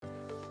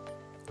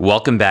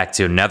Welcome back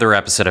to another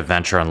episode of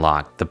Venture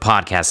Unlocked, the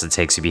podcast that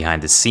takes you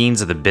behind the scenes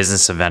of the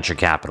business of venture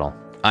capital.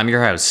 I'm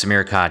your host,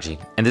 Samir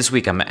Kaji, and this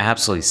week I'm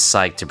absolutely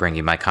psyched to bring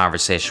you my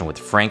conversation with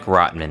Frank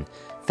Rotman,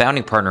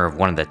 founding partner of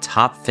one of the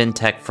top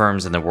fintech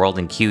firms in the world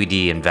in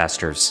QED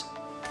Investors.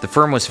 The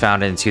firm was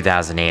founded in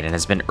 2008 and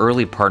has been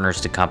early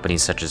partners to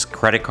companies such as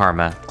Credit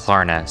Karma,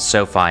 Klarna,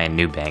 SoFi, and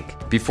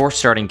Nubank. Before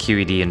starting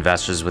QED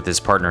Investors with his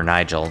partner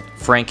Nigel,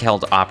 Frank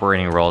held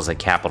operating roles at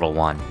Capital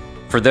One.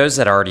 For those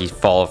that already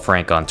follow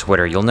Frank on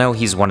Twitter, you'll know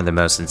he's one of the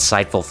most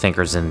insightful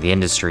thinkers in the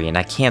industry, and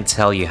I can't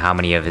tell you how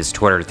many of his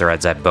Twitter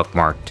threads I've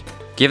bookmarked.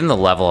 Given the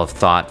level of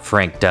thought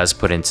Frank does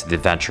put into the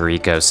venture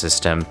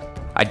ecosystem,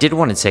 I did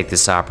want to take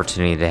this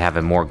opportunity to have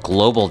a more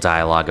global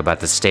dialogue about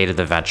the state of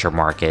the venture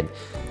market,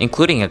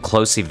 including a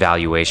close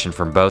evaluation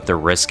from both the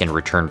risk and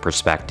return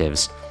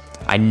perspectives.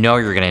 I know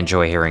you're going to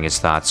enjoy hearing his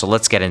thoughts, so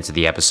let's get into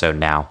the episode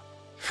now.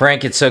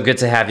 Frank, it's so good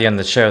to have you on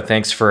the show.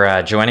 Thanks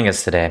for joining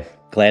us today.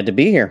 Glad to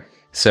be here.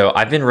 So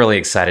I've been really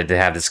excited to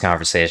have this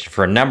conversation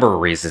for a number of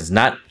reasons,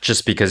 not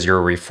just because you're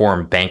a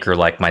reformed banker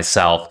like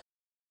myself,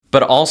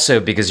 but also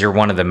because you're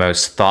one of the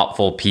most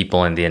thoughtful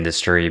people in the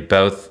industry,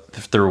 both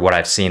through what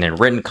I've seen in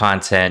written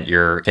content,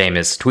 your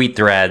famous tweet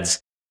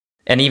threads,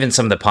 and even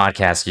some of the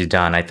podcasts you've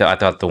done. I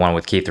thought the one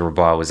with Keith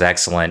Rabois was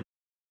excellent.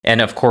 And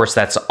of course,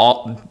 that's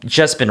all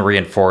just been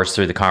reinforced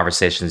through the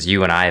conversations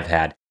you and I have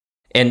had.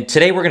 And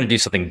today we're going to do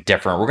something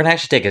different. We're going to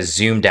actually take a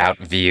zoomed out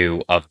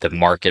view of the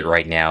market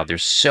right now.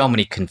 There's so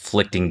many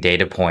conflicting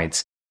data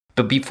points.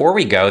 But before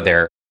we go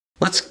there,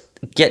 let's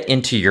get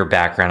into your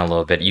background a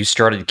little bit. You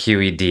started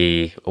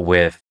QED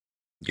with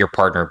your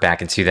partner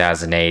back in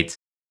 2008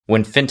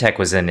 when fintech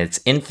was in its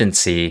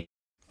infancy.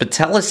 But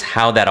tell us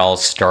how that all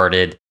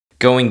started,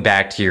 going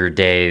back to your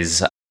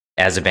days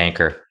as a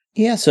banker.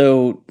 Yeah,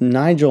 so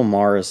Nigel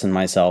Morris and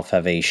myself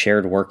have a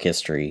shared work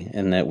history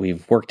in that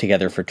we've worked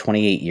together for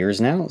 28 years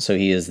now. So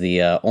he is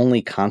the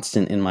only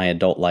constant in my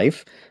adult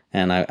life.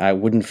 And I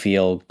wouldn't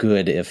feel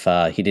good if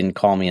he didn't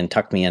call me and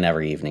tuck me in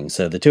every evening.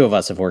 So the two of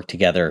us have worked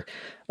together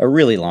a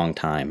really long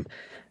time.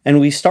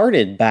 And we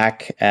started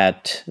back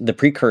at the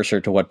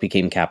precursor to what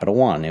became Capital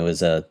One. It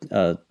was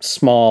a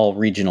small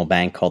regional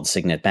bank called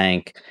Signet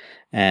Bank.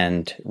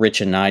 And Rich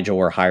and Nigel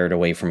were hired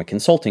away from a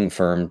consulting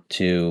firm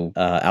to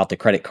out the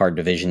credit card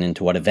division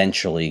into what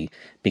eventually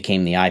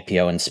became the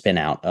IPO and spin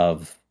out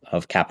of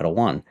Capital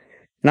One.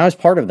 And I was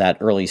part of that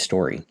early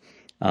story.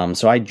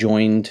 So I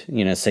joined,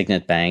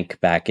 Signet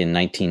Bank back in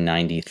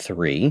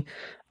 1993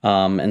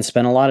 and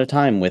spent a lot of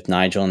time with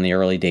Nigel in the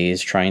early days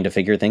trying to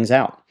figure things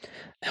out.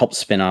 Helped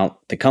spin out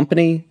the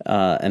company,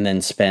 and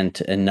then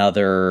spent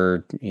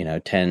another,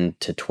 10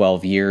 to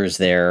 12 years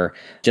there,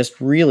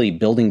 just really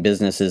building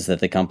businesses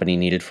that the company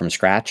needed from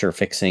scratch or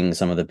fixing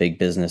some of the big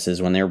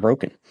businesses when they were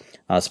broken.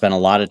 Spent a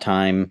lot of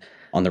time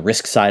on the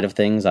risk side of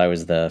things. I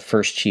was the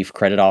first chief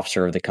credit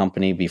officer of the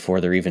company before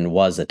there even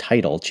was a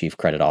title chief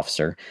credit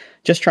officer,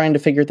 just trying to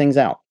figure things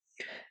out.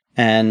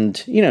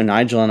 And,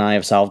 Nigel and I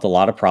have solved a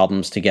lot of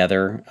problems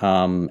together,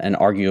 and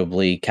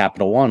arguably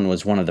Capital One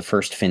was one of the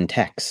first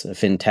fintechs, a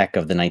fintech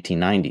of the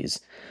 1990s.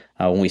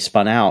 When we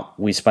spun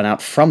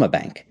out from a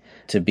bank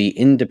to be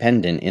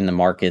independent in the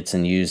markets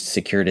and used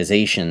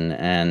securitization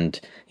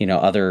and,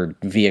 other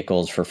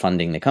vehicles for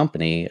funding the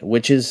company,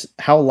 which is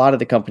how a lot of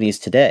the companies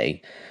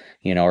today,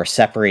 are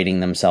separating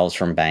themselves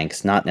from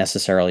banks, not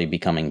necessarily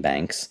becoming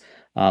banks.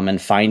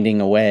 And finding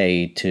a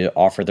way to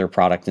offer their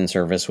product and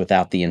service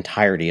without the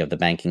entirety of the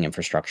banking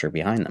infrastructure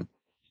behind them.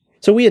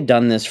 So we had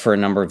done this for a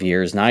number of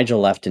years. Nigel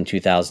left in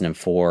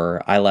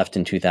 2004, I left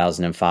in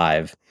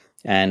 2005,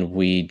 and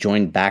we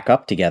joined back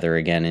up together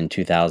again in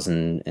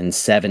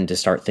 2007 to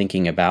start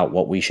thinking about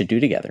what we should do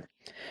together.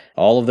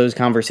 All of those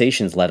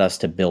conversations led us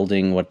to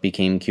building what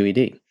became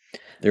QED.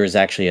 There was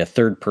actually a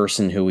third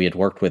person who we had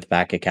worked with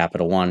back at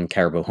Capital One,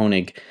 Caribou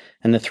Honig,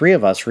 and the three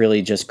of us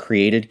really just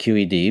created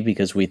QED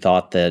because we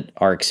thought that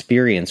our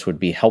experience would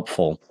be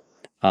helpful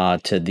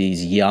to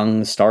these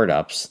young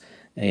startups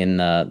in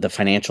the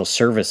financial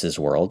services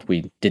world.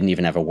 We didn't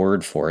even have a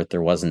word for it.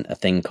 There wasn't a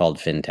thing called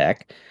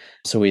fintech.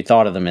 So we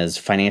thought of them as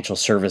financial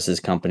services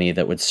company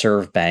that would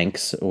serve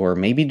banks or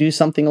maybe do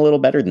something a little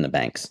better than the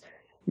banks.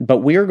 But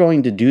we are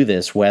going to do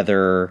this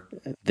whether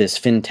this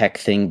fintech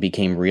thing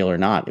became real or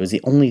not. It was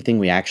the only thing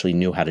we actually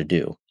knew how to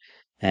do.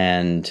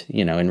 And,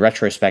 in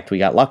retrospect, we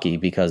got lucky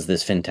because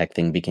this fintech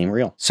thing became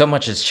real. So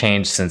much has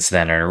changed since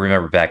then. And I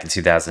remember back in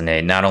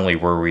 2008, not only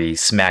were we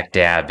smack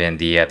dab in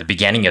the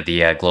beginning of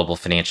the global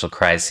financial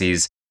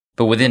crises,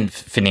 but within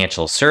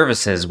financial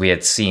services, we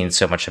had seen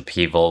so much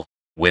upheaval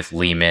with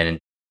Lehman,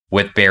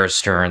 with Bear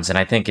Stearns. And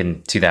I think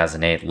in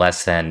 2008,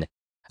 less than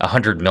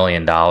 $100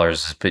 million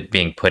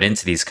being put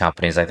into these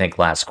companies. I think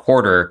last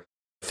quarter,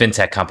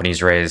 fintech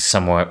companies raised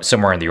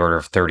somewhere in the order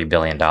of $30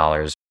 billion.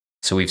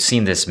 So we've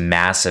seen this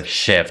massive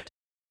shift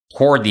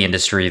toward the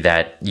industry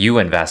that you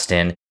invest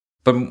in,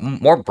 but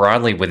more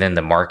broadly within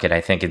the market.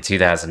 I think in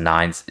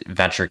 2009,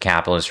 venture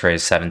capitalists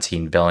raised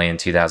 $17 billion.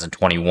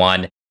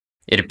 2021,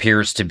 it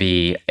appears to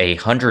be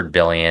 $100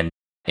 billion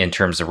in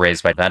terms of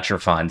raised by venture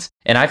funds.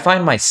 And I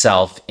find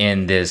myself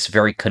in this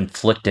very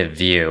conflicted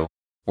view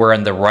Where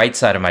on the right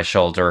side of my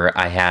shoulder,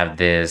 I have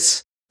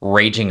this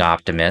raging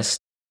optimist.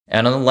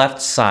 And on the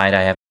left side,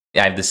 I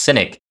have the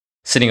cynic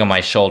sitting on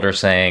my shoulder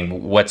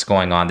saying, what's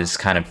going on? This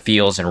kind of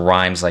feels and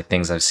rhymes like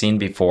things I've seen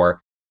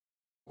before.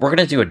 We're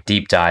going to do a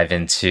deep dive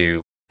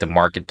into the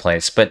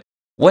marketplace, but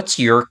what's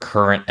your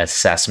current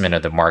assessment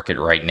of the market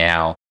right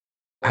now?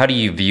 How do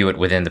you view it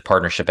within the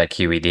partnership at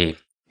QED?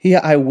 Yeah,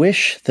 I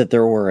wish that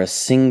there were a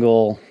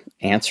single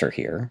answer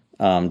here.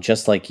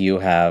 Just like you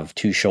have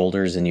two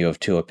shoulders and you have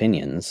two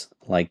opinions,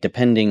 like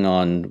depending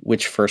on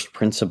which first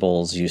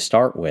principles you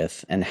start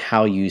with and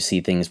how you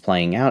see things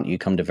playing out, you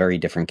come to very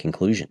different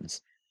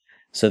conclusions.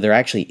 So there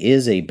actually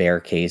is a bear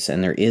case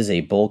and there is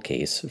a bull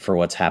case for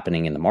what's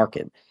happening in the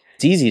market.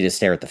 It's easy to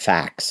stare at the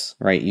facts,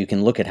 right? You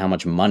can look at how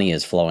much money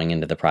is flowing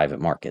into the private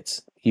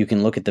markets. You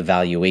can look at the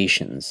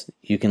valuations.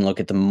 You can look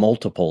at the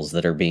multiples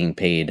that are being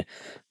paid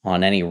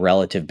on any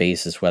relative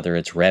basis, whether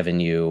it's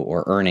revenue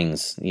or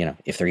earnings,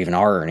 if there even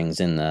are earnings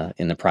in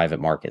the private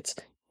markets.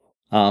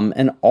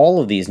 And all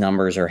of these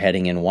numbers are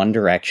heading in one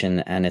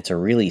direction, and it's a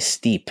really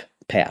steep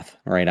path,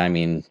 right? I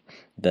mean,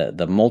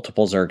 the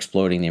multiples are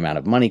exploding, the amount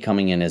of money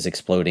coming in is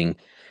exploding,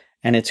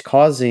 and it's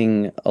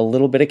causing a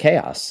little bit of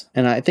chaos.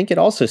 And I think it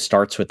also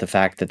starts with the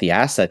fact that the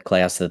asset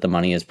class that the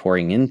money is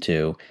pouring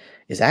into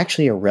is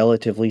actually a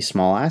relatively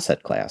small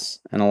asset class,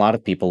 and a lot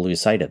of people lose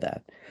sight of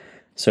that.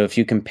 So if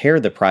you compare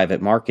the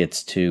private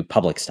markets to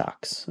public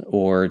stocks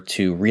or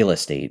to real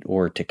estate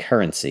or to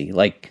currency,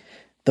 like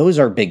those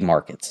are big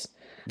markets.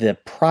 The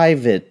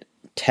private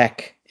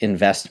tech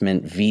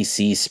investment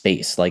VC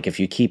space, like if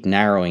you keep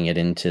narrowing it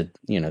into,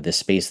 this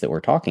space that we're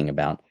talking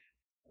about,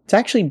 it's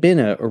actually been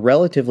a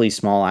relatively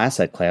small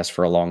asset class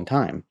for a long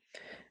time.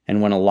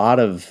 And when a lot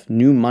of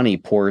new money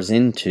pours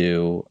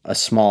into a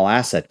small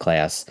asset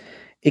class,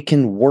 it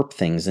can warp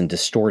things and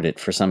distort it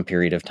for some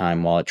period of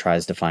time while it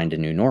tries to find a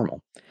new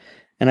normal.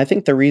 And I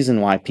think the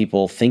reason why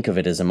people think of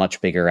it as a much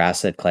bigger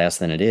asset class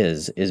than it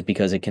is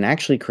because it can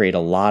actually create a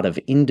lot of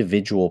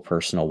individual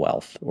personal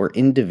wealth or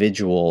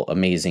individual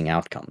amazing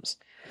outcomes.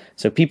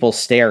 So people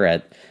stare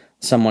at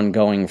someone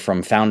going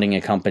from founding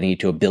a company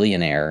to a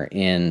billionaire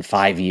in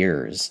 5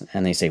 years,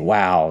 and they say,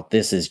 wow,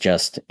 this is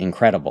just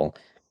incredible.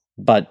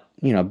 But,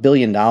 $1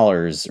 billion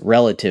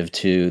relative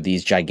to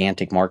these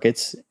gigantic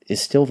markets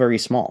is still very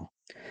small.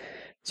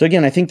 So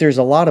again, I think there's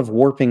a lot of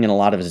warping and a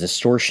lot of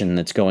distortion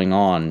that's going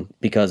on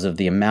because of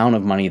the amount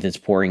of money that's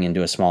pouring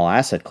into a small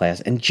asset class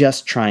and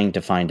just trying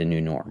to find a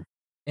new norm.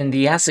 In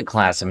the asset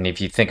class, I mean,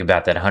 if you think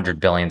about that 100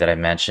 billion that I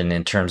mentioned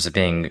in terms of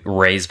being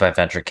raised by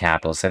venture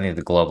capitalists, I think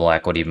the global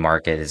equity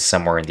market is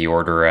somewhere in the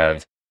order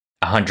of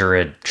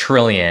 100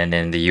 trillion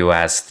in the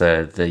US.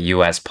 The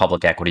US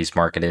public equities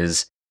market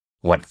is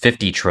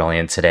 50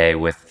 trillion today,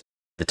 with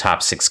the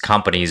top 6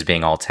 companies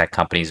being all tech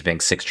companies being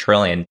 6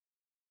 trillion.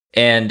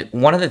 And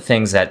one of the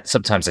things that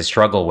sometimes I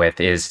struggle with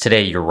is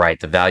today, you're right,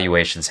 the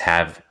valuations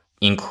have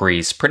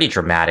increased pretty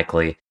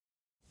dramatically.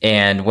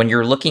 And when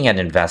you're looking at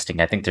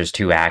investing, I think there's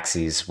two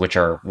axes, which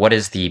are what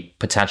is the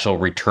potential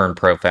return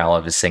profile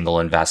of a single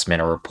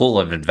investment or a pool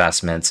of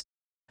investments?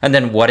 And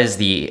then what is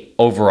the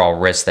overall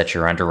risk that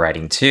you're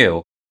underwriting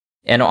to?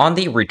 And on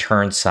the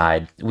return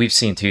side, we've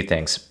seen two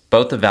things,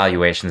 both the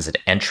valuations at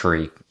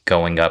entry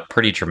going up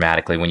pretty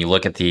dramatically when you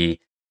look at the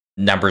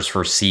numbers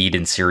for seed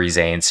and Series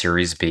A and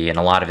Series B, and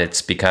a lot of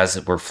it's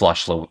because we're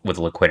flush with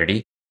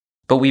liquidity.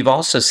 But we've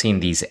also seen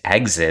these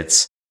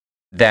exits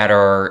that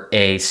are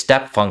a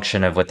step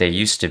function of what they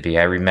used to be.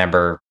 I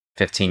remember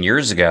 15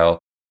 years ago,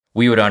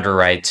 we would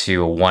underwrite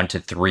to a $1 to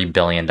 $3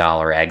 billion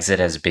exit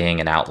as being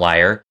an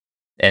outlier.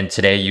 And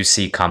today you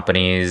see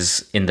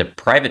companies in the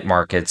private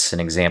markets. An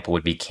example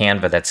would be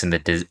Canva, that's in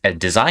a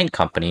design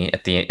company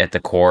at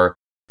the core,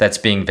 that's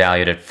being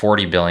valued at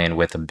 40 billion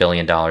with $1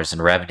 billion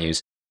in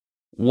revenues.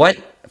 What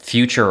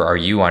future are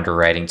you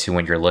underwriting to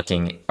when you're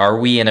looking? Are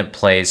we in a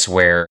place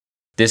where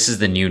this is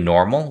the new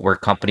normal, where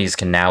companies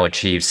can now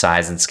achieve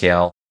size and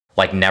scale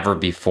like never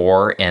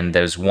before, and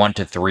those $1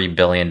 to $3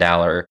 billion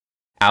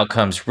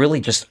outcomes really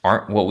just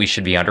aren't what we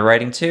should be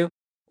underwriting to?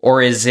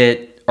 Or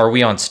are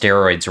we on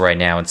steroids right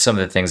now, and some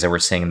of the things that we're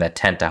seeing in that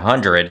 10 to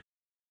 100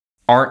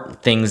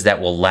 aren't things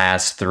that will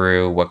last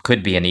through what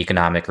could be an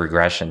economic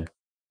regression?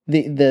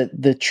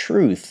 The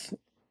truth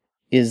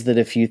is that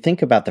if you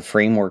think about the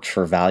frameworks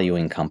for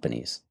valuing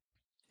companies,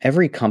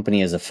 every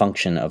company is a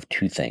function of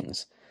two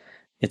things.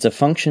 It's a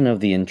function of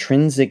the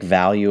intrinsic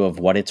value of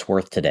what it's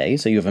worth today.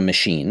 So you have a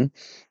machine,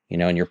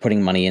 and you're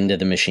putting money into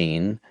the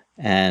machine,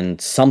 and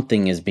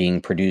something is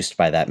being produced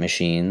by that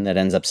machine that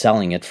ends up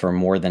selling it for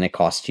more than it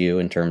cost you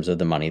in terms of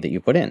the money that you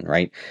put in,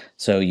 right?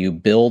 So you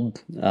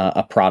build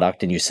a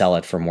product and you sell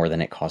it for more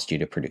than it cost you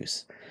to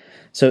produce.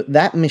 So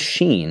that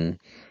machine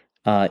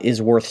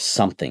is worth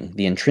something,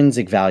 the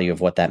intrinsic value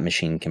of what that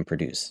machine can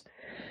produce.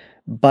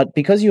 But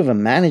because you have a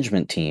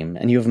management team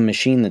and you have a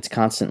machine that's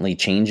constantly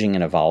changing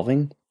and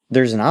evolving,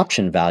 there's an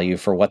option value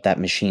for what that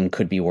machine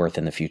could be worth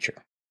in the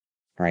future,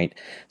 right?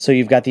 So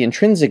you've got the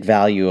intrinsic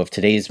value of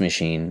today's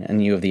machine,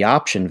 and you have the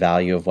option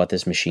value of what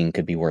this machine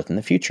could be worth in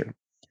the future.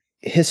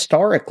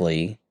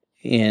 Historically,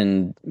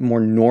 in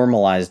more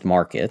normalized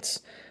markets,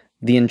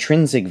 The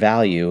intrinsic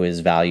value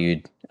is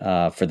valued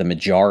for the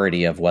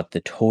majority of what the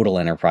total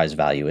enterprise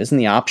value is. And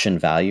the option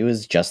value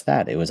is just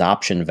that. It was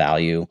option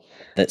value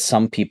that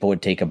some people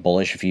would take a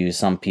bullish view,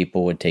 some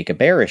people would take a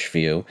bearish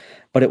view,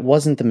 but it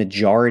wasn't the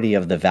majority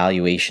of the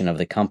valuation of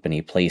the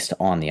company placed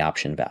on the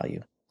option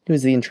value. It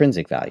was the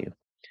intrinsic value.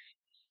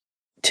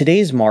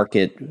 Today's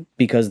market,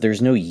 because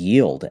there's no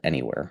yield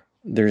anywhere,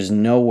 there's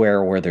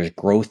nowhere where there's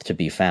growth to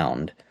be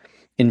found.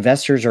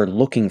 Investors are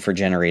looking for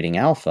generating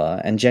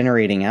alpha, and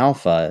generating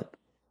alpha,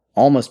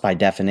 almost by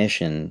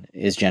definition,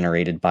 is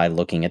generated by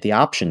looking at the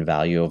option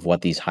value of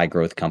what these high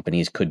growth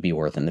companies could be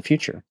worth in the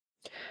future.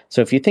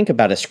 So if you think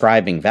about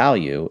ascribing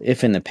value,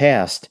 if in the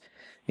past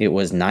it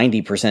was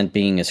 90%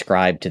 being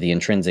ascribed to the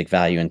intrinsic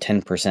value and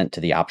 10%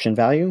 to the option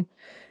value,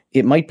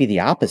 it might be the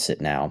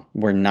opposite now,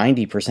 where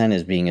 90%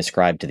 is being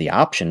ascribed to the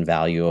option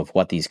value of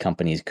what these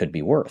companies could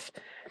be worth.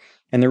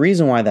 And the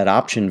reason why that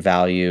option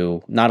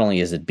value, not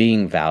only is it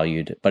being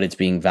valued, but it's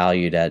being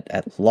valued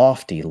at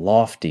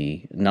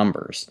lofty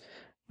numbers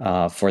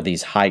for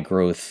these high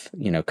growth,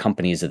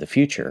 companies of the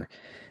future,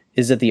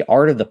 is that the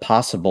art of the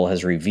possible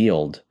has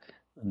revealed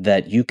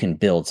that you can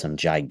build some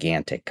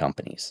gigantic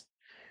companies,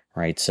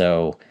 right?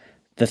 So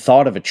the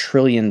thought of $1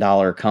 trillion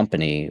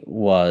company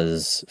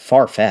was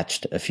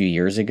far-fetched a few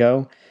years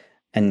ago,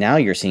 and now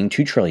you're seeing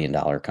 $2 trillion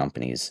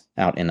companies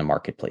out in the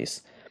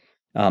marketplace.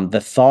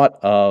 The thought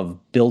of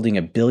building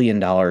 $1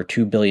 billion,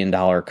 $2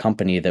 billion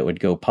company that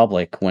would go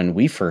public when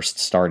we first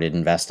started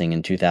investing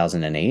in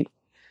 2008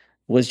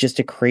 was just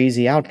a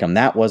crazy outcome.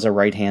 That was a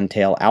right-hand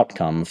tail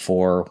outcome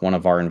for one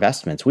of our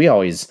investments. We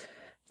always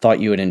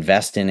thought you would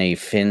invest in a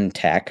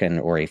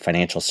fintech or a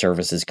financial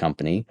services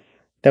company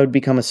that would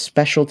become a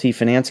specialty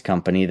finance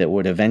company that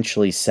would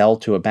eventually sell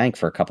to a bank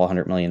for a couple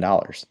 $100 million.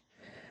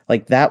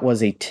 Like that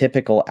was a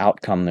typical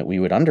outcome that we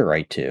would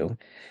underwrite to.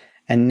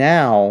 And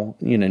now,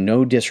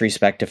 no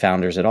disrespect to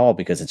founders at all,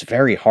 because it's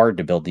very hard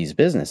to build these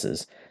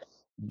businesses.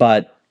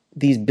 But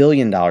these $1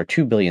 billion,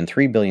 $2 billion,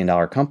 $3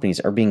 billion companies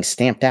are being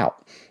stamped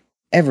out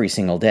every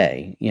single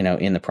day,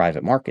 in the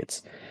private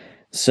markets.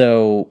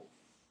 So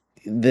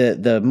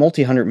the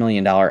multi-$100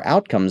 million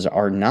outcomes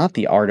are not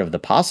the art of the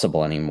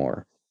possible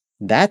anymore.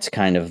 That's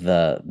kind of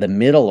the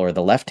middle or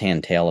the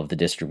left-hand tail of the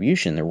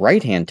distribution. The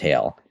right-hand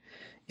tail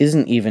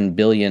isn't even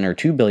billion or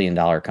 $2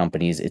 billion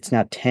companies. It's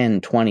now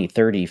 10, 20,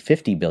 30,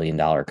 $50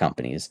 billion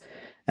companies.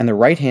 And the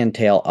right-hand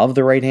tail of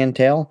the right-hand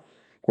tail,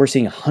 we're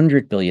seeing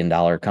 $100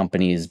 billion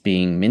companies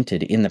being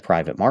minted in the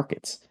private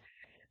markets.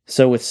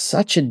 So with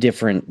such a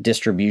different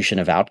distribution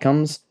of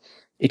outcomes,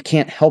 it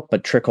can't help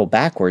but trickle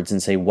backwards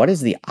and say, what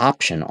is the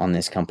option on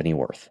this company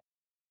worth?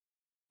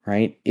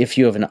 Right? If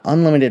you have an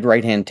unlimited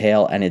right-hand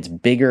tail and it's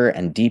bigger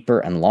and deeper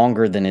and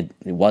longer than it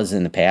was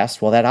in the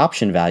past, well, that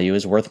option value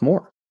is worth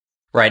more.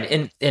 Right.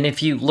 And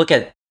if you look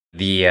at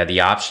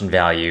the option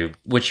value,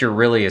 what you're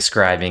really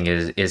ascribing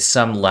is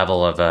some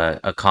level of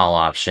a call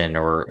option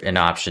or an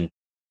option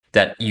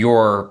that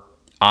your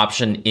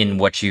option in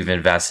what you've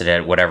invested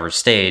at whatever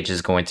stage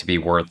is going to be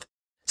worth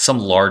some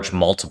large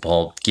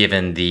multiple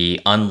given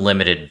the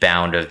unlimited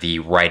bound of the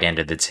right end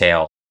of the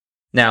tail.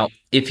 Now,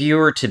 if you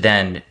were to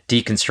then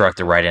deconstruct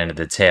the right end of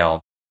the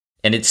tail,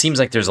 and it seems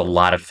like there's a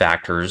lot of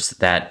factors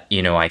that,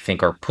 I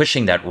think are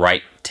pushing that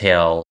right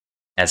tail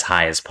as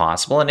high as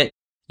possible. And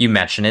you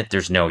mentioned it,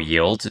 there's no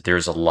yield,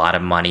 there's a lot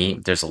of money,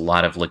 there's a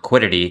lot of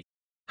liquidity.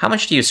 How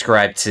much do you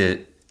ascribe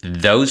to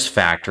those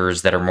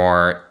factors that are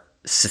more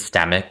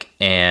systemic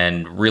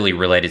and really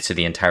related to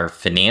the entire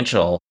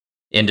financial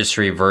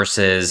industry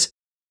versus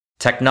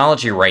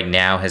technology right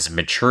now has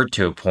matured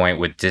to a point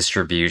with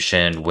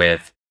distribution,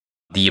 with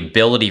the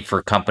ability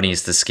for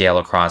companies to scale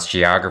across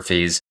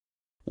geographies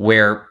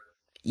where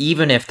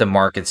even if the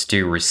markets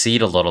do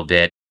recede a little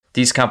bit,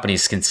 these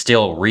companies can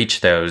still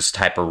reach those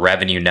type of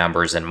revenue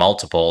numbers and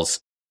multiples.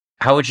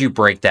 How would you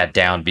break that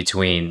down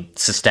between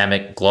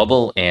systemic,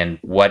 global, and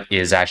what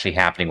is actually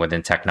happening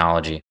within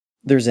technology?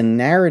 There's a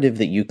narrative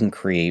that you can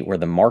create where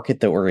the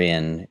market that we're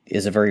in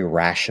is a very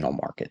rational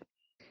market,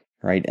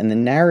 right? And the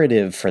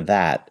narrative for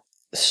that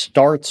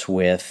starts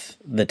with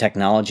the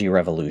technology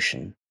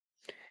revolution.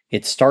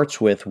 It starts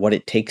with what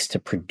it takes to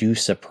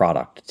produce a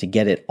product, to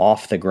get it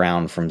off the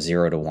ground from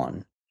 0 to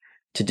 1,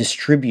 to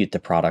distribute the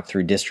product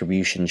through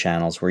distribution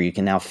channels where you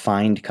can now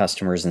find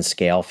customers and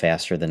scale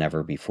faster than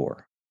ever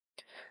before.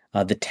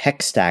 The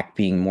tech stack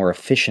being more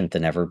efficient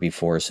than ever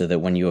before, so that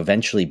when you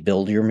eventually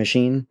build your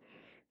machine,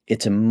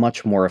 it's a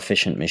much more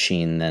efficient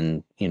machine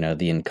than,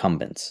 the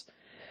incumbents.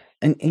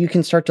 And you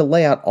can start to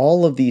lay out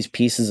all of these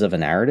pieces of a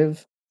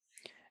narrative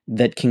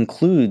that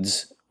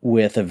concludes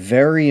with a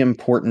very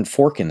important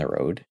fork in the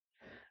road,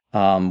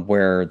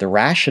 where the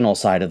rational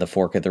side of the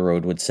fork of the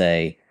road would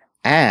say,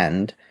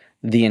 and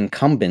the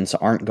incumbents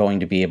aren't going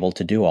to be able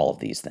to do all of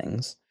these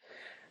things.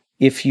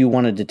 If you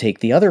wanted to take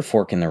the other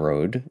fork in the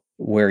road,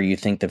 where you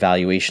think the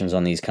valuations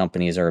on these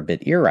companies are a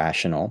bit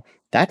irrational,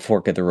 that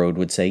fork of the road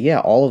would say, yeah,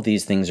 all of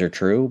these things are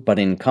true, but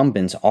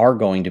incumbents are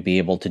going to be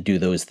able to do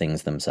those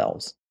things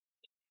themselves.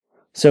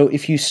 So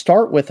if you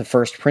start with the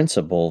first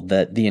principle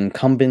that the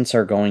incumbents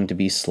are going to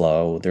be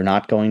slow, they're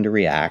not going to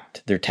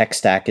react, their tech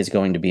stack is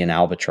going to be an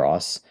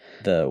albatross,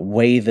 the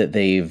way that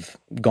they've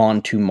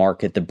gone to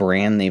market, the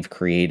brand they've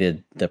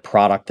created, the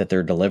product that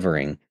they're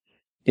delivering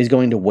is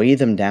going to weigh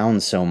them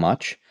down so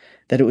much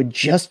that it would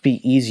just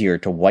be easier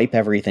to wipe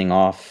everything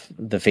off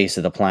the face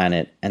of the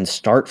planet and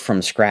start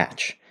from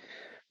scratch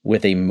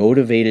with a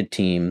motivated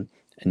team,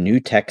 a new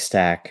tech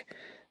stack,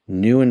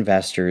 new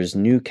investors,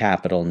 new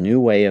capital, new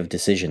way of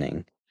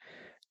decisioning.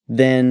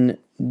 Then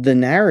the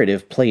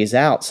narrative plays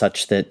out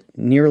such that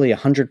nearly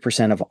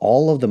 100% of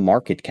all of the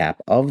market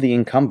cap of the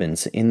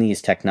incumbents in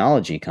these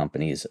technology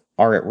companies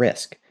are at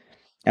risk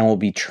and will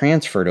be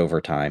transferred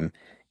over time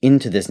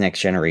into this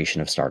next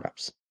generation of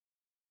startups.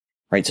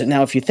 Right? So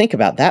now if you think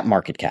about that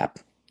market cap,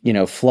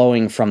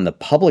 flowing from the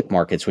public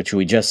markets, which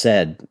we just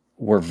said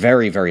were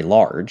very, very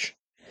large,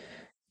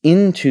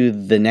 into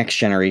the next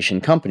generation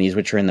companies,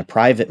 which are in the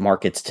private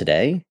markets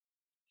today,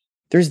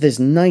 there's this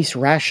nice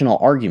rational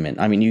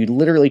argument. I mean, you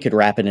literally could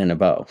wrap it in a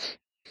bow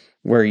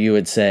where you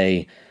would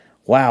say,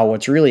 wow,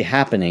 what's really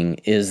happening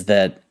is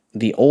that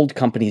the old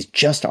companies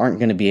just aren't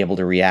going to be able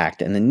to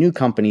react, and the new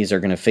companies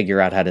are going to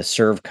figure out how to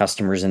serve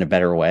customers in a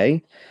better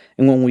way.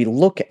 And when we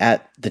look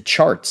at the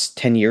charts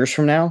 10 years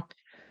from now,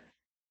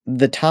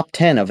 the top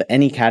 10 of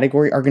any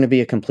category are going to be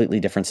a completely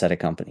different set of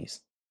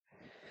companies.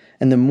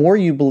 And the more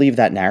you believe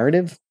that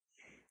narrative,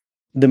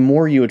 the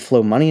more you would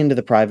flow money into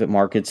the private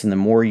markets and the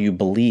more you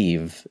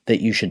believe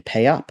that you should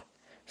pay up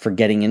for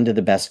getting into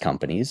the best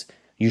companies.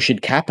 You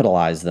should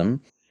capitalize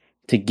them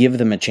to give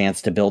them a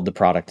chance to build the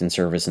product and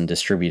service and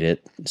distribute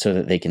it so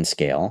that they can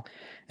scale.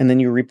 And then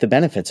you reap the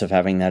benefits of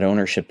having that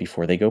ownership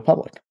before they go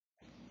public.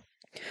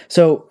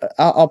 So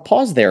I'll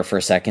pause there for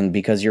a second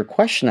because your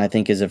question, I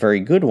think, is a very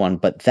good one.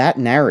 But that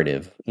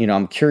narrative,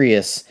 I'm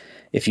curious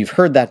if you've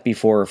heard that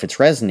before, if it's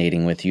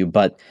resonating with you.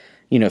 But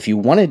if you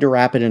wanted to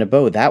wrap it in a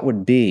bow, that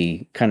would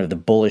be kind of the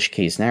bullish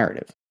case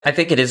narrative. I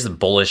think it is the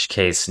bullish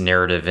case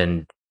narrative,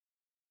 and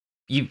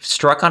you've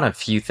struck on a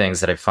few things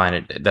that I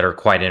find that are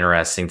quite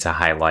interesting to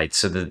highlight.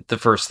 So the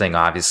first thing,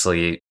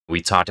 obviously,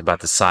 we talked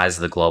about the size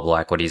of the global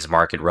equities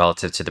market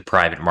relative to the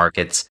private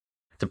markets.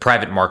 The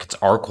private markets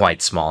are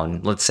quite small,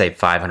 and let's say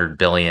 500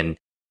 billion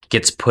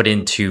gets put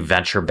into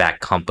venture-backed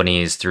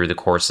companies through the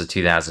course of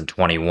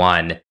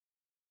 2021.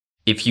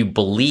 If you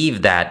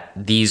believe that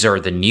these are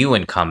the new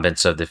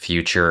incumbents of the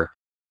future,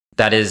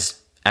 that is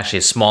actually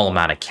a small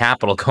amount of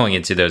capital going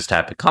into those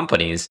type of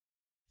companies.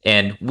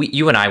 And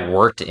you and I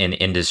worked in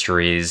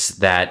industries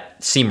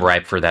that seem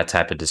ripe for that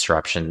type of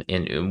disruption.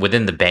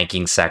 Within the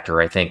banking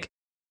sector, I think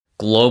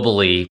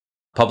globally,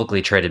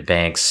 publicly traded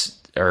banks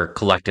are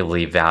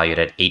collectively valued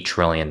at $8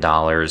 trillion.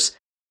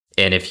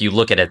 And if you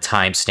look at a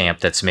timestamp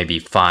that's maybe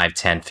 5,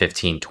 10,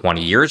 15,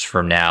 20 years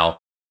from now,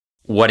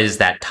 what is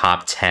that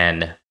top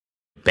 10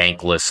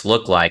 bank list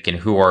look like, and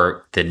who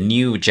are the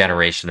new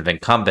generation of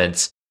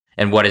incumbents,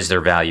 and what is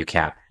their value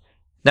cap?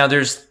 Now,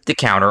 there's the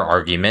counter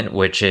argument,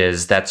 which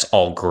is that's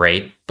all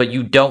great, but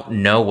you don't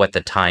know what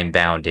the time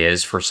bound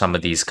is for some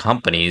of these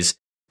companies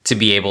to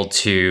be able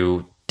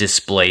to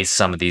displace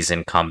some of these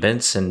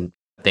incumbents. And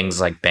things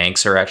like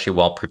banks are actually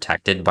well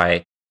protected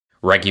by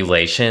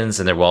regulations,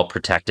 and they're well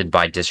protected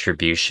by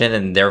distribution.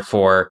 And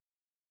therefore,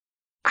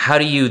 how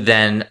do you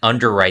then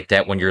underwrite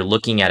that when you're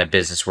looking at a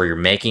business where you're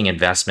making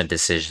investment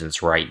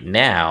decisions right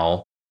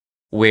now,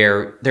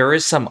 where there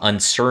is some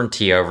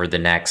uncertainty over the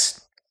next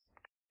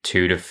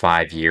 2 to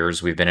 5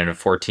 years? We've been in a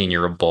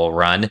 14-year bull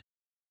run,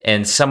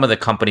 and some of the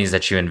companies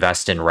that you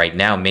invest in right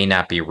now may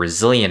not be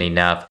resilient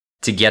enough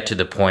to get to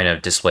the point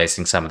of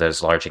displacing some of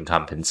those large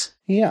incumbents.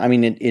 Yeah, I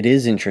mean, it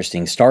is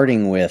interesting,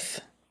 starting with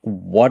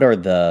what are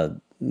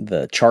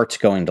the charts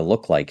going to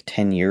look like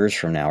 10 years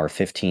from now or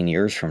 15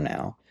 years from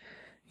now.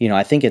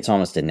 I think it's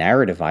almost a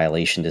narrative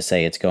violation to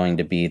say it's going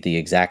to be the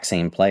exact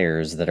same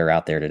players that are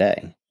out there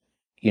today.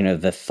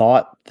 The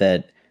thought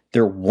that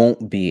there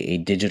won't be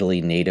a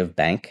digitally native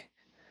bank,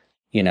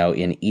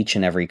 in each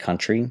and every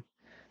country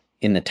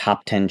in the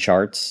top 10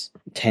 charts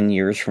 10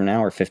 years from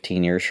now or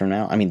 15 years from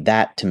now, I mean,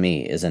 that to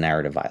me is a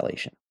narrative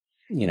violation.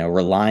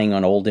 Relying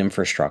on old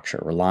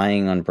infrastructure,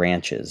 relying on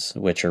branches,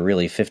 which are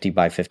really 50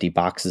 by 50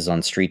 boxes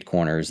on street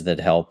corners that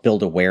help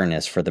build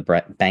awareness for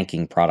the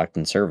banking product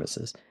and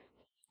services.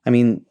 I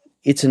mean,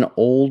 it's an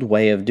old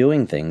way of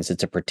doing things.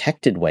 It's a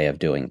protected way of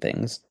doing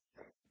things.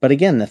 But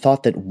again, the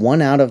thought that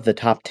one out of the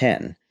top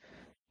 10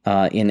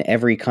 in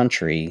every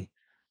country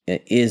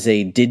is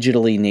a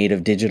digitally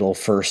native, digital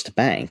first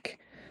bank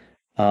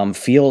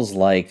feels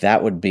like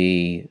that would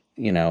be,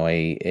 in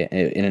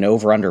an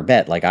over-under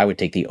bet. Like I would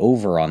take the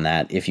over on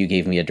that if you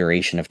gave me a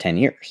duration of 10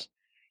 years.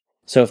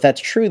 So if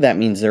that's true, that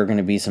means there are going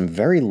to be some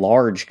very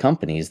large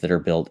companies that are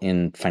built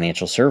in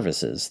financial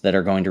services that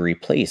are going to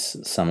replace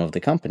some of the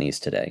companies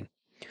today.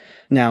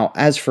 Now,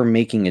 as for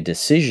making a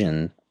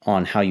decision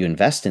on how you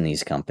invest in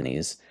these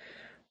companies,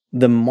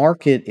 the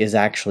market is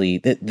actually,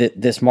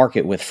 this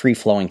market with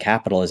free-flowing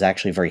capital is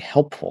actually very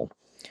helpful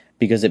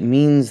because it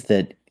means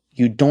that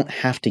you don't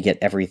have to get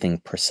everything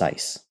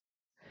precise.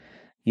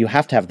 You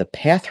have to have the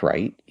path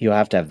right, you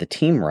have to have the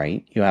team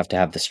right, you have to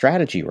have the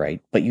strategy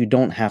right, but you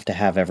don't have to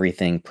have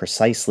everything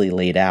precisely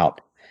laid out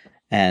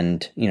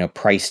and,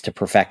 priced to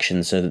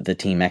perfection so that the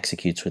team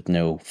executes with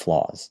no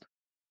flaws.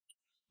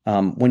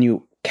 When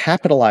you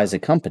capitalize a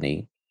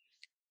company,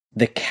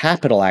 the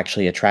capital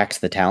actually attracts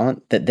the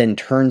talent that then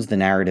turns the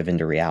narrative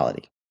into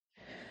reality.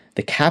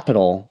 The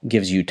capital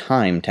gives you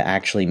time to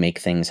actually make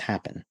things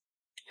happen.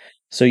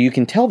 So you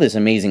can tell this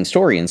amazing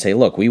story and say,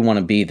 look, we want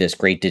to be this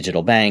great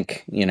digital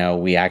bank.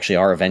 We actually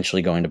are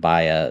eventually going to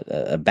buy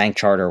a bank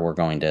charter. We're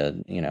going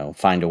to,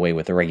 find a way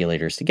with the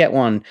regulators to get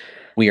one.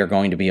 We are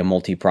going to be a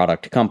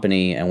multi-product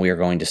company, and we are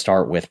going to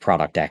start with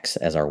product X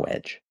as our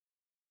wedge.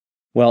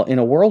 Well, in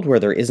a world where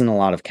there isn't a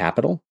lot of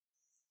capital,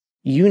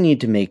 you need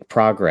to make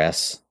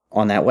progress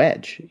on that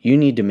wedge. You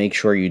need to make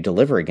sure you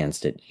deliver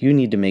against it. You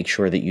need to make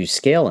sure that you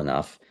scale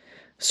enough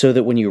so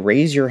that when you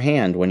raise your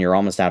hand when you're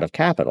almost out of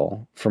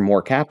capital for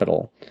more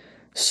capital,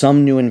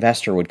 some new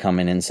investor would come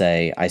in and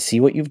say, I see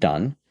what you've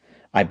done.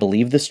 I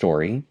believe the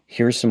story.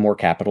 Here's some more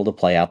capital to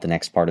play out the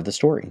next part of the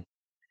story.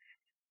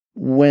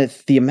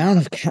 With the amount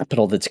of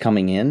capital that's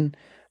coming in,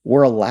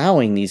 we're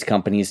allowing these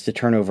companies to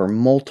turn over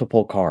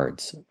multiple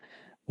cards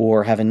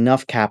or have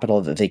enough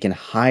capital that they can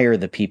hire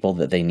the people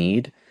that they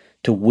need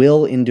to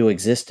will into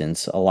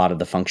existence a lot of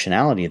the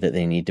functionality that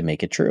they need to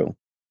make it true.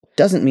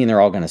 Doesn't mean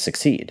they're all going to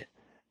succeed,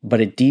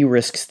 but it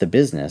de-risks the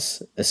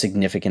business a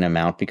significant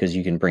amount because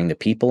you can bring the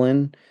people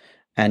in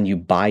and you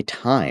buy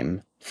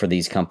time for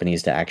these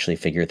companies to actually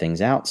figure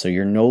things out. So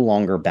you're no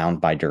longer bound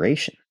by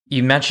duration.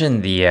 You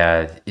mentioned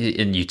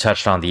and you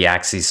touched on the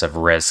axis of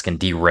risk and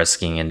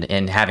de-risking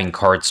and having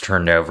cards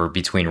turned over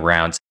between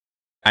rounds.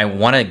 I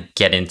want to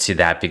get into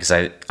that because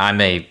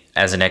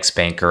as an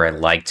ex-banker, I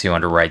like to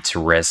underwrite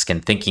to risk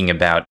and thinking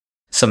about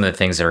some of the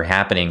things that are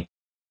happening.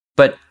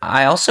 But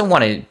I also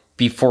want to,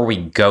 before we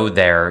go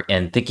there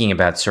and thinking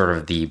about sort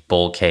of the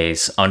bull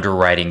case,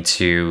 underwriting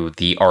to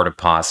the art of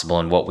possible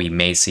and what we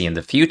may see in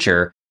the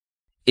future,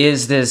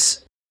 is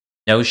this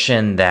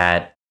notion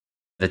that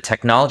the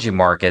technology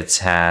markets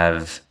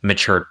have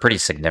matured pretty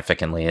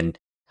significantly. And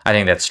I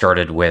think that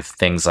started with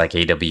things like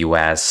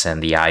AWS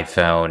and the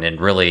iPhone and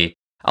really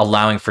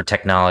allowing for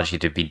technology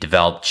to be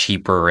developed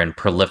cheaper and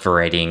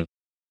proliferating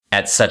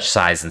at such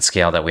size and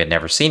scale that we had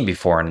never seen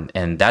before.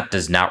 And that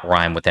does not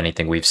rhyme with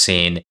anything we've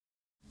seen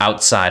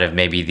outside of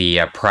maybe the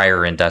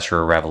prior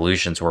industrial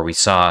revolutions, where we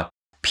saw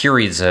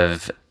periods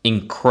of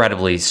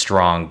incredibly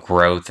strong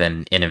growth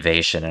and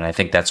innovation. And I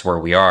think that's where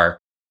we are.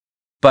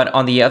 But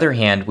on the other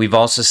hand, we've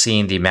also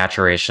seen the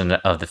maturation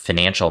of the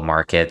financial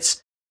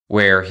markets,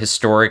 where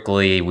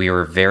historically we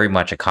were very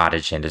much a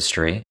cottage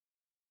industry,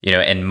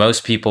 and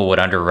most people would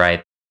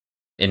underwrite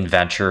in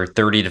venture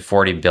 30 to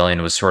 40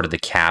 billion was sort of the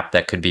cap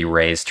that could be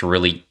raised to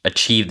really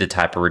achieve the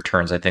type of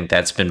returns. I think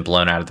that's been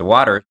blown out of the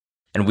water.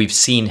 And we've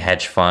seen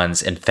hedge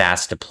funds and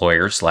fast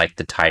deployers like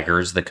the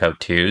Tigers, the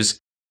Coatue.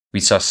 We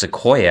saw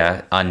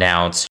Sequoia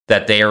announce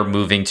that they are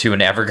moving to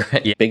an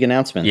evergreen. Big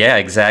announcement. Yeah,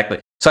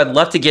 exactly. So I'd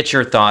love to get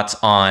your thoughts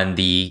on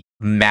the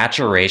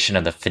maturation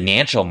of the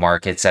financial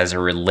markets as it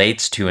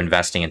relates to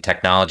investing in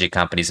technology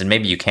companies. And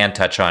maybe you can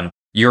touch on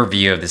your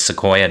view of the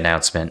Sequoia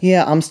announcement.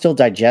 Yeah, I'm still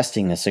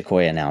digesting the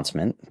Sequoia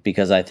announcement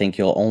because I think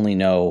you'll only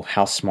know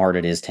how smart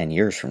it is 10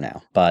 years from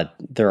now. But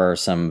there are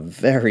some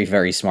very,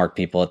 very smart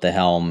people at the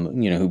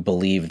helm, who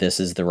believe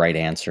this is the right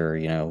answer,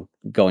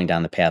 going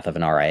down the path of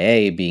an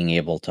RIA, being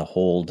able to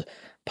hold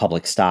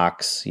public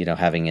stocks,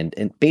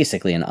 having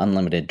basically an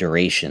unlimited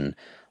duration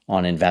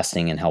on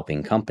investing and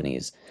helping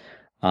companies.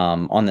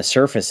 On the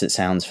surface, it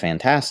sounds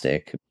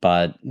fantastic,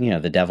 but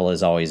the devil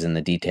is always in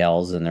the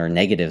details, and there are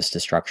negatives to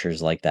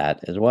structures like that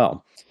as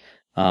well.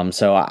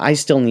 So I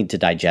still need to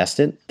digest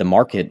it. The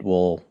market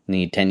will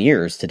need 10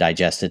 years to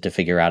digest it to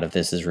figure out if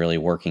this is really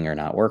working or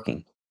not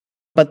working.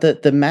 But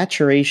the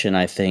maturation,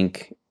 I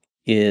think,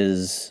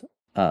 is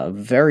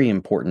very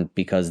important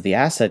because the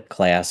asset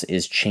class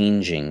is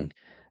changing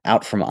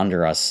out from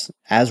under us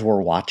as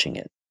we're watching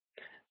it.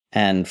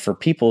 And for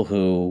people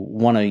who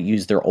want to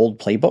use their old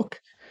playbook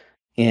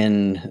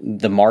in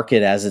the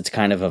market as it's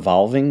kind of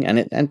evolving.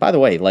 And by the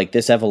way, like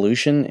this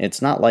evolution,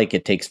 it's not like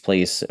it takes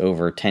place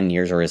over 10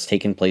 years or has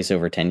taken place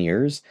over 10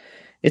 years.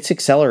 It's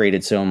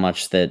accelerated so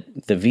much that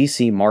the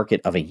VC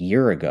market of a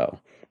year ago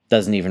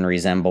doesn't even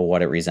resemble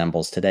what it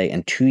resembles today.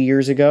 And 2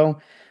 years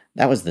ago,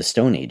 that was the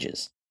Stone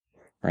Ages,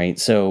 right?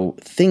 So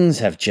things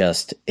have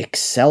just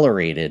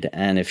accelerated.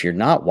 And if you're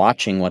not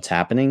watching what's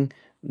happening,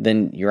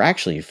 then you're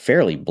actually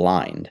fairly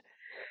blind.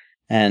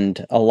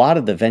 And a lot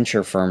of the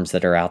venture firms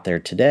that are out there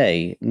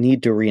today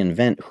need to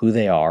reinvent who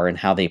they are and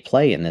how they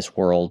play in this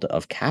world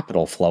of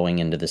capital flowing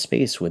into the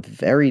space with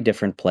very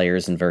different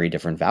players and very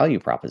different value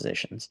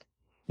propositions.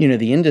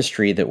 The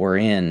industry that we're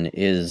in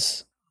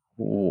is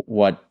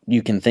what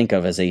you can think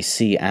of as a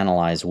see,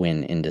 analyze,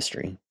 win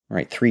industry,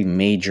 right? 3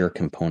 major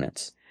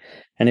components.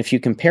 And if you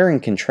compare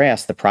and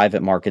contrast the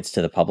private markets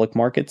to the public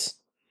markets,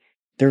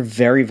 they're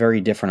very,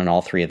 very different in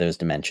all 3 of those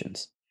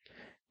dimensions.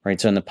 Right.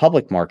 So in the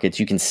public markets,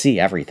 you can see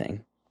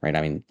everything. right?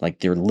 I mean, like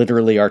there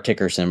literally are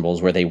ticker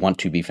symbols where they want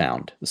to be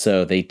found.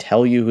 So they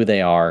tell you who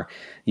they are.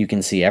 You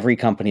can see every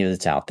company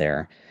that's out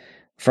there.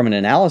 From an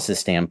analysis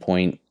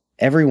standpoint,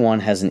 everyone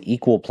has an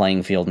equal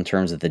playing field in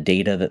terms of the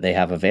data that they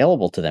have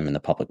available to them in the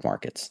public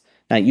markets.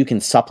 Now, you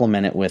can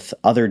supplement it with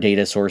other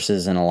data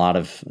sources, and a lot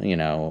of,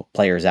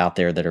 players out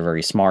there that are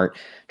very smart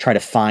try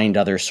to find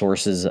other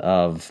sources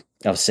of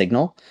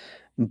signal.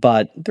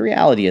 But the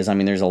reality is, I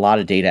mean, there's a lot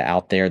of data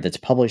out there that's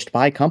published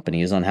by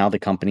companies on how the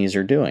companies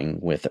are doing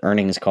with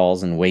earnings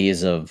calls and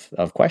ways of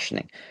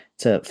questioning.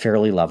 It's a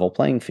fairly level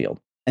playing field.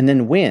 And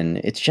then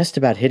win, it's just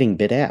about hitting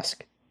bid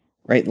ask,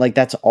 right? Like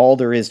that's all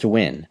there is to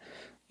win.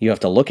 You have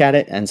to look at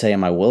it and say,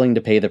 am I willing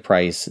to pay the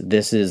price?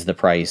 This is the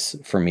price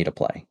for me to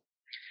play.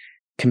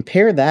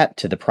 Compare that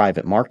to the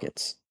private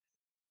markets,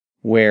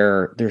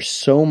 where there's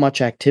so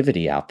much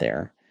activity out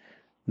there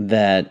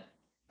that,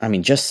 I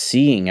mean, just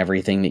seeing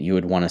everything that you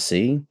would want to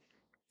see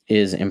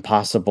is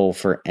impossible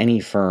for any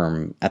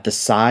firm at the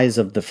size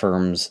of the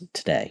firms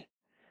today.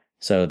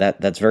 So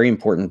that's very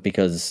important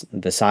because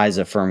the size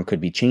of firm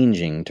could be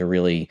changing to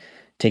really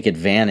take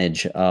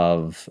advantage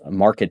of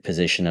market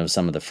position of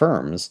some of the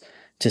firms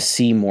to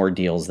see more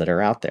deals that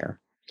are out there.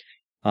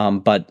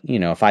 But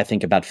if I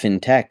think about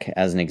fintech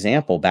as an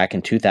example, back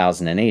in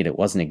 2008, it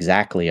wasn't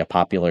exactly a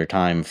popular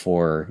time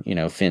for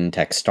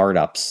fintech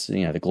startups.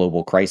 The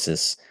global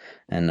crisis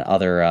and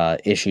other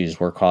issues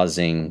were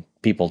causing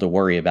people to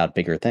worry about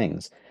bigger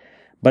things.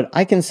 But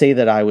I can say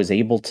that I was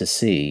able to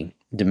see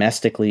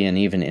domestically and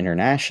even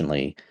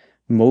internationally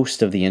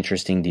most of the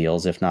interesting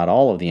deals, if not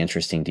all of the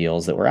interesting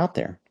deals that were out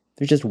there.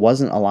 There just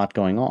wasn't a lot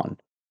going on.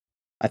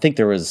 I think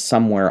there was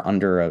somewhere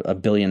under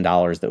 $1 billion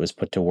that was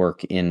put to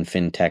work in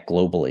fintech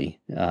globally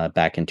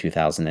back in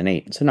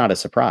 2008. So not a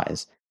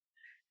surprise.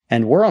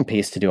 And we're on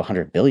pace to do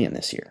 100 billion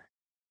this year,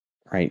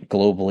 right?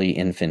 Globally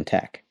in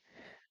fintech.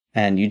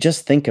 And you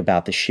just think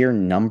about the sheer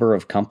number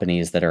of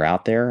companies that are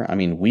out there. I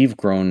mean, we've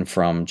grown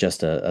from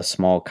just a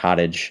small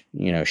cottage,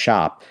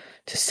 shop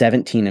to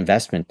 17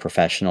 investment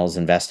professionals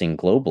investing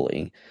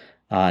globally.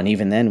 And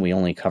even then, we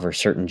only cover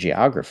certain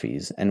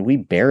geographies, and we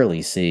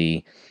barely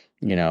see,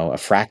 a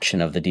fraction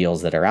of the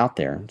deals that are out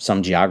there.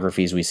 Some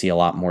geographies we see a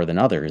lot more than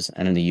others.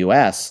 And in the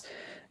US,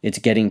 it's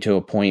getting to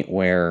a point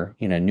where,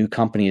 new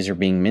companies are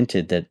being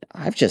minted that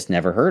I've just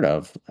never heard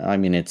of. I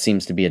mean, it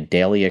seems to be a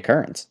daily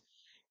occurrence.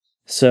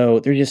 So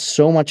there's just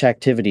so much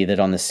activity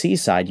that on the C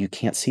side, you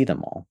can't see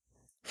them all.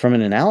 From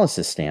an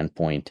analysis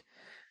standpoint,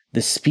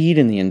 the speed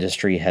in the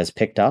industry has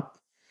picked up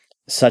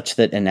such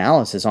that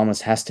analysis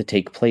almost has to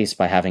take place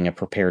by having a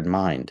prepared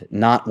mind,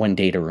 not when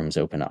data rooms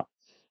open up.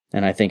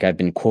 And I think I've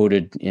been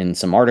quoted in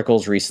some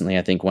articles recently.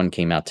 I think one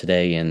came out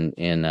today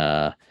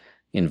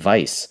in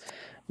Vice,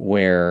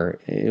 where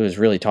it was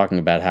really talking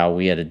about how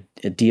we had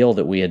a deal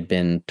that we had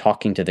been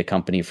talking to the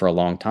company for a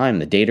long time.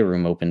 The data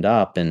room opened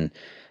up, and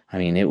I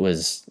mean, it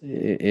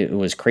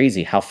was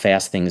crazy how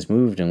fast things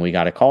moved, and we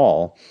got a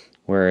call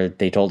where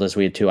they told us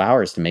we had 2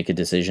 hours to make a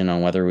decision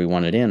on whether we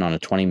wanted in on a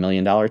 $20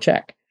 million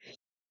check.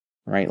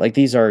 Right? Like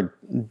these are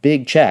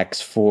big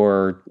checks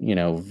for,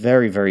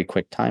 very, very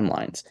quick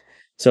timelines.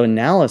 So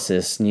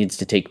analysis needs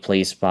to take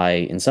place by,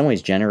 in some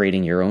ways,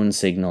 generating your own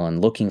signal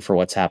and looking for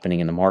what's happening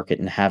in the market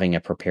and having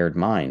a prepared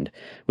mind,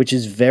 which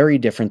is very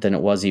different than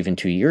it was even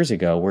 2 years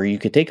ago, where you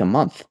could take a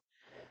month.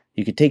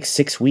 You could take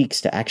 6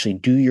 weeks to actually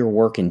do your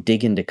work and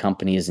dig into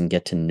companies and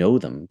get to know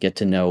them, get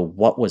to know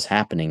what was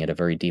happening at a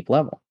very deep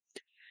level.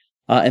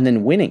 And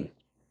then winning.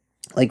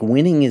 Like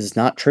winning is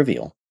not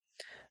trivial.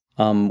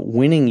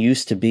 Winning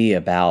used to be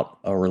about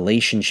a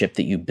relationship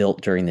that you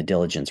built during the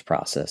diligence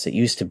process. It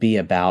used to be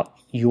about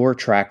your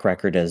track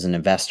record as an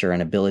investor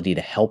and ability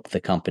to help the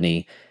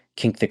company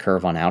kink the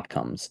curve on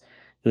outcomes.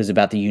 It was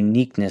about the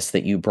uniqueness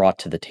that you brought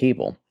to the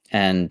table.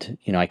 And,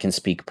 I can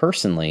speak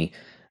personally.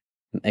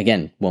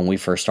 Again, when we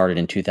first started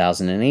in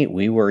 2008,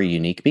 we were a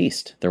unique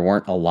beast. There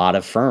weren't a lot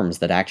of firms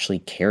that actually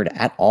cared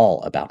at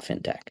all about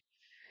fintech.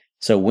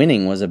 So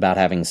winning was about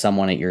having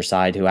someone at your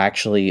side who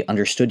actually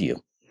understood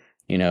you,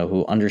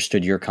 who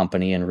understood your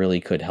company and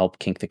really could help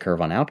kink the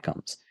curve on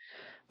outcomes.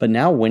 But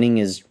now winning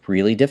is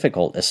really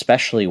difficult,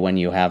 especially when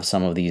you have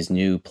some of these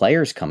new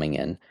players coming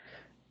in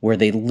where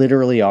they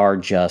literally are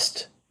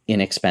just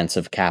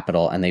inexpensive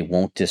capital and they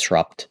won't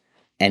disrupt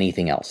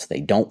anything else.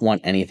 They don't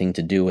want anything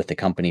to do with the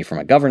company from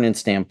a governance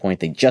standpoint.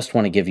 They just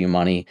want to give you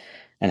money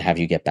and have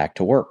you get back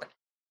to work.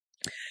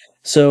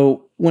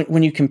 So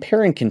when you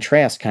compare and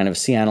contrast kind of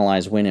see,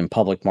 analyze, win in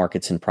public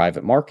markets and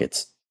private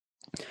markets,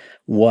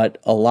 what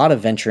a lot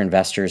of venture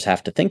investors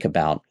have to think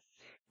about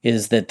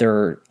is that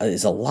there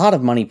is a lot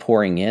of money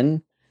pouring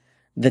in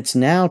that's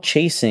now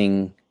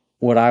chasing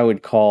what I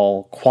would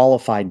call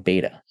qualified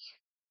beta.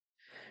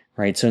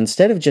 Right. So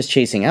instead of just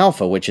chasing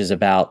alpha, which is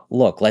about,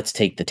 look, let's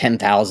take the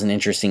 10,000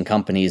 interesting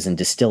companies and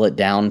distill it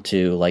down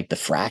to like the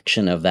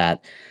fraction of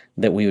that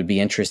we would be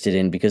interested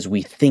in because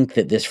we think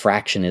that this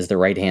fraction is the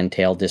right-hand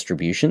tail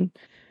distribution.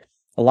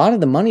 A lot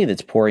of the money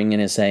that's pouring in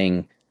is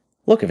saying,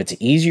 look, if it's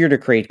easier to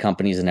create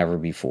companies than ever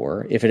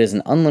before, if it is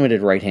an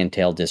unlimited right-hand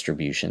tail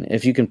distribution,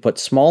 if you can put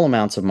small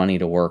amounts of money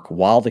to work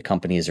while the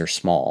companies are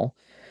small,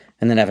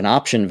 and then have an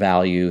option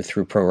value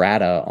through pro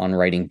rata on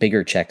writing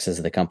bigger checks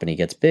as the company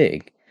gets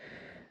big,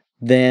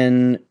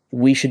 then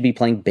we should be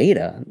playing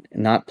beta,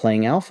 not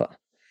playing alpha.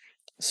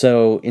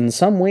 So in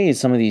some ways,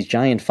 some of these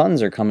giant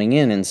funds are coming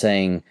in and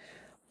saying,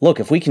 look,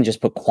 if we can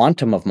just put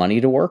quantum of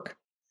money to work,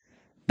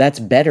 that's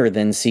better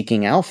than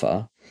seeking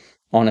alpha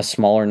on a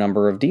smaller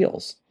number of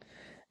deals.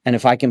 And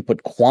if I can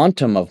put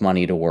quantum of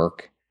money to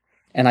work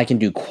and I can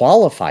do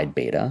qualified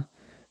beta,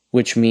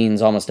 which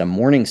means almost a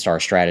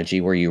Morningstar strategy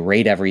where you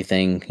rate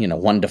everything,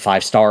 1 to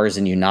 5 stars,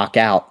 and you knock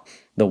out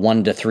the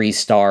 1 to 3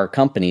 star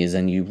companies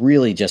and you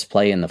really just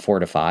play in the 4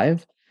 to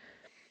 5.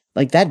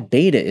 Like, that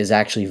beta is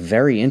actually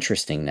very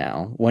interesting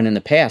now, when in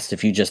the past,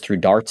 if you just threw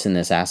darts in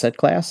this asset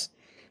class,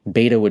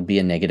 beta would be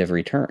a negative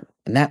return.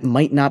 And that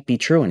might not be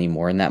true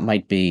anymore. And that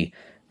might be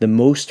the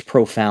most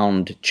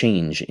profound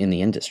change in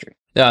the industry.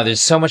 No,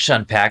 there's so much to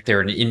unpack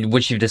there. And in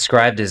what you've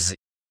described is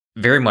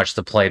very much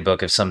the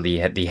playbook of some of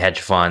the hedge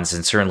funds,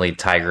 and certainly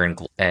Tiger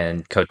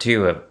and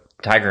Coatue.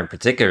 Tiger in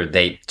particular,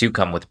 they do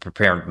come with a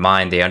prepared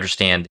mind. They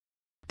understand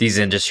these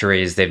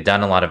industries. They've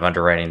done a lot of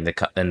underwriting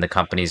in the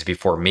companies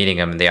before meeting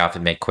them, and they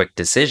often make quick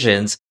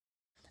decisions.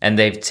 And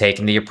they've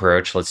taken the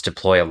approach, let's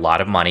deploy a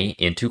lot of money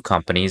into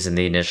companies in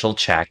the initial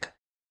check.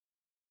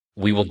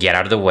 We will get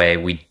out of the way.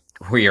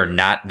 We are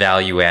not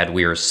value add.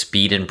 We are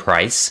speed and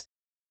price.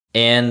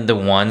 And the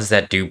ones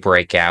that do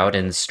break out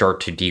and start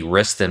to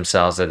de-risk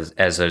themselves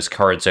as those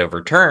cards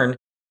overturn,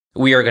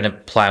 we are going to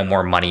plow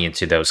more money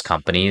into those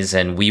companies,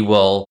 and we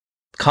will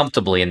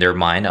comfortably, in their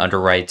mind,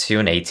 underwrite to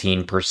an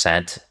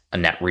 18% a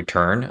net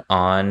return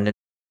on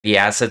the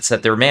assets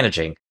that they're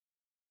managing.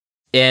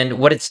 And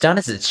what it's done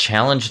is it's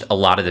challenged a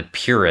lot of the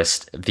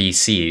purist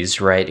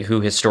VCs, right,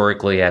 who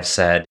historically have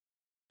said,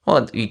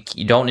 well,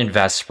 you don't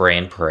invest spray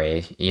and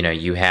pray.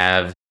 You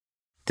have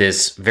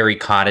this very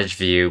cottage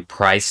view,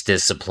 price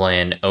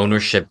discipline,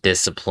 ownership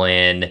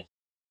discipline,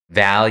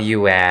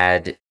 value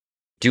add,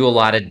 do a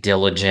lot of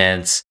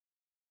diligence,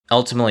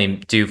 ultimately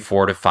do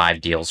 4 to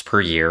 5 deals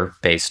per year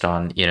based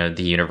on, the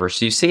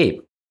universe you see.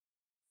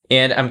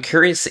 And I'm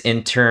curious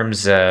in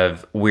terms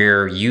of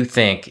where you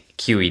think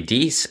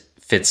QED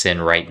fits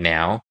in right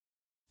now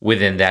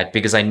within that,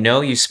 because I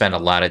know you spend a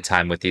lot of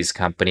time with these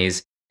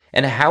companies.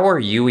 And how are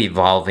you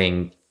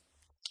evolving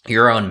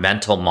your own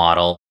mental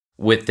model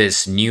with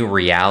this new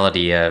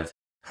reality of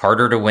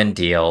harder to win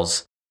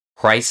deals?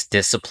 Price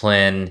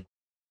discipline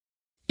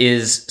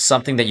is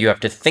something that you have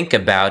to think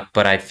about,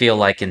 but I feel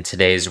like in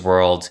today's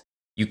world,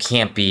 you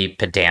can't be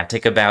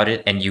pedantic about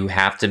it, and you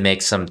have to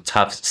make some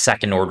tough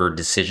second order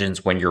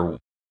decisions when you're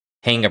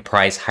paying a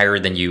price higher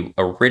than you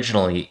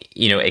originally,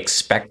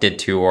 expected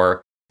to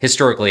or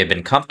historically have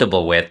been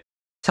comfortable with.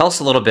 Tell us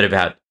a little bit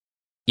about,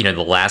 the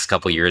last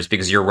couple of years,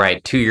 because you're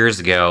right, 2 years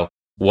ago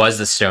was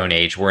the Stone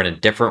Age. We're in a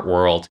different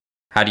world.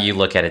 How do you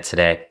look at it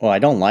today? Well, I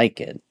don't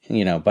like it,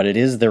 but it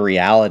is the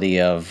reality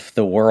of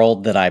the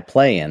world that I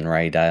play in,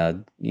 right?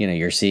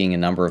 You're seeing a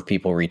number of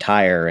people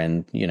retire,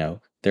 and,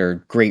 there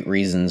are great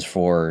reasons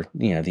for,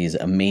 these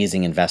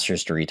amazing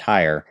investors to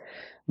retire.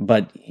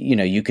 But,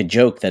 you could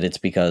joke that it's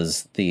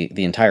because the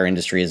entire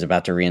industry is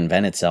about to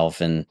reinvent itself.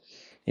 And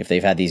if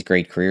they've had these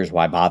great careers,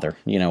 why bother?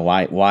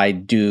 Why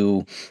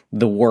do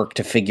the work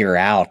to figure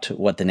out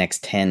what the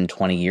next 10,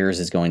 20 years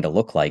is going to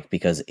look like?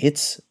 Because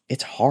it's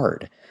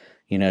hard,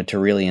 to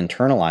really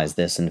internalize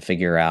this and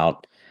figure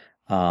out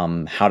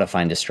how to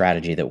find a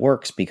strategy that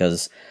works.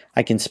 Because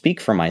I can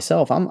speak for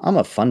myself. I'm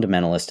a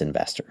fundamentalist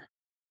investor.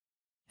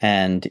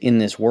 And in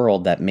this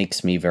world, that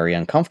makes me very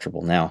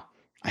uncomfortable. Now,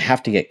 I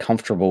have to get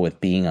comfortable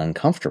with being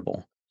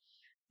uncomfortable.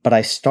 But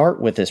I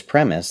start with this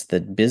premise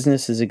that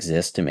businesses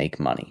exist to make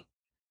money,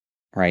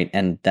 right?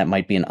 And that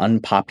might be an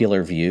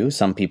unpopular view.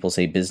 Some people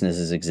say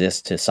businesses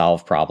exist to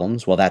solve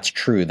problems. Well, that's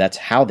true. That's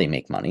how they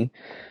make money.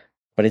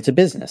 But it's a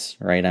business,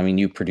 right? I mean,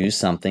 you produce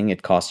something,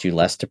 it costs you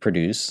less to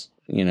produce,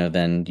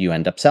 than you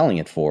end up selling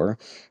it for.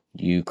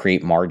 You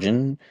create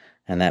margin,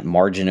 and that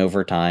margin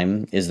over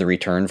time is the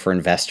return for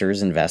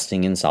investors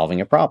investing in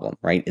solving a problem,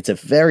 right? It's a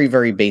very,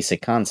 very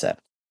basic concept.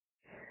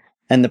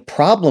 And the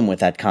problem with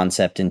that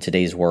concept in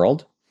today's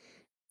world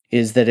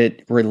is that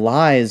it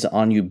relies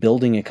on you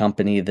building a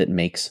company that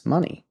makes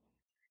money.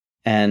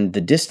 And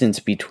the distance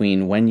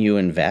between when you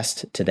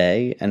invest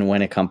today and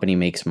when a company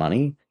makes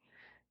money,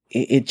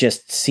 it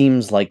just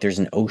seems like there's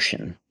an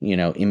ocean,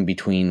 in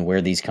between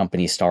where these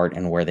companies start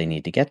and where they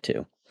need to get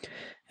to.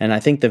 And I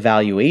think the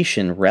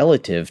valuation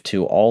relative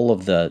to all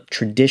of the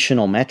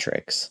traditional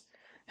metrics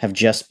have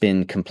just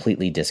been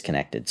completely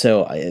disconnected.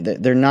 So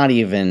they're not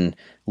even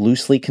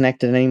loosely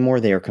connected anymore.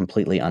 They are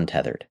completely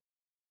untethered.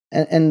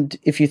 And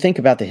if you think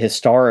about the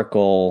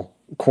historical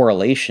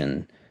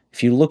correlation,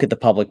 if you look at the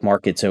public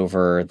markets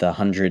over the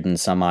 100 and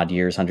some odd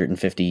years,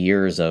 150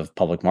 years of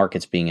public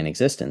markets being in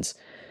existence,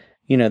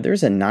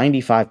 there's a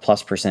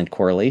 95+%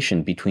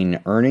 correlation between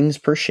earnings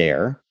per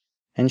share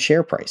and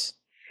share price,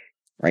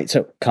 right?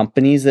 So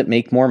companies that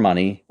make more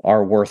money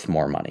are worth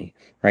more money,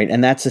 right?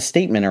 And that's a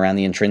statement around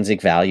the intrinsic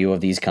value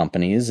of these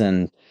companies.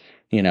 And,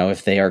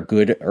 if they are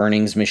good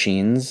earnings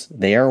machines,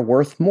 they are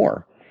worth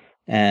more.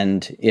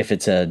 And if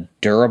it's a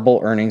durable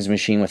earnings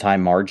machine with high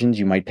margins,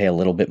 you might pay a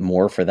little bit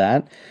more for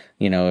that.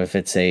 If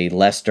it's a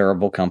less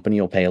durable company,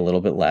 you'll pay a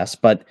little bit less.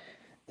 But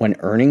when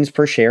earnings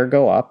per share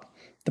go up,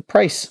 the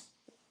price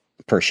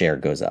per share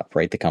goes up,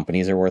 right? The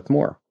companies are worth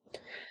more.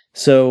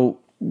 So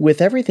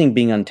with everything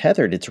being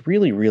untethered, it's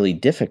really, really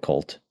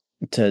difficult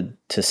to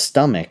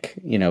stomach,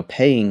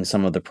 paying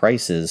some of the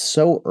prices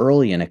so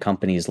early in a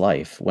company's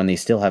life when they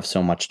still have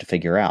so much to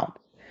figure out.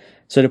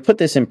 So to put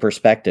this in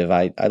perspective,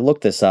 I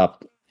looked this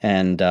up,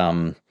 and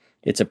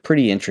it's a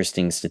pretty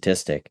interesting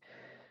statistic.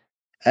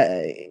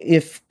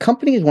 If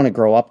companies want to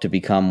grow up to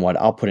become what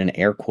I'll put in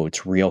air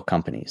quotes, real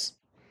companies,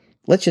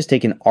 let's just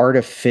take an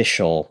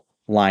artificial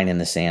line in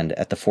the sand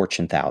at the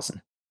Fortune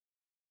 1000.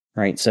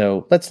 Right.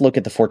 So let's look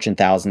at the Fortune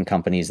 1000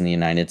 companies in the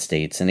United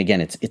States. And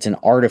again, it's an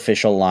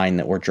artificial line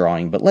that we're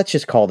drawing, but let's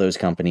just call those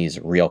companies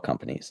real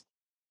companies.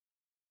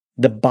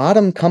 The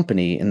bottom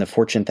company in the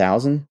Fortune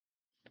 1000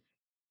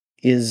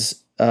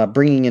 is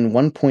bringing in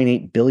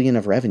 1.8 billion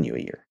of revenue a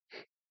year.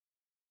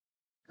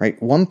 Right,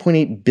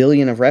 1.8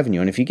 billion of revenue,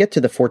 and if you get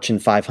to the Fortune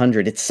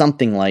 500, it's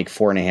something like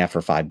 4.5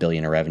 or 5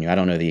 billion of revenue. I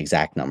don't know the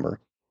exact number,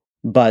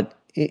 but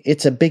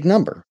it's a big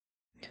number.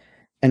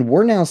 And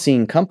we're now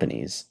seeing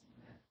companies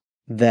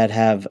that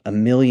have $1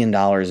 million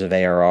of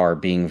ARR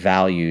being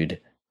valued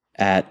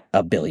at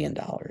 $1 billion,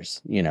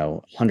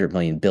 $100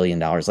 million, $1 billion.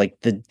 Like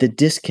the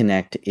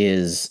disconnect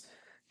is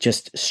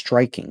just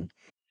striking,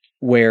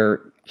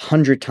 where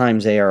 100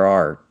 times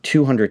ARR,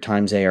 200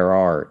 times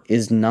ARR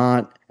is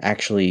not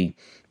actually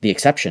the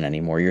exception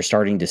anymore. You're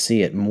starting to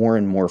see it more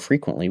and more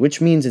frequently,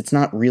 which means it's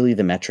not really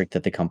the metric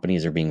that the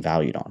companies are being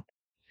valued on.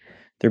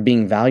 They're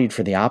being valued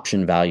for the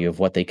option value of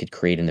what they could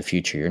create in the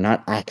future. You're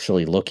not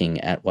actually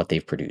looking at what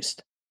they've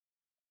produced.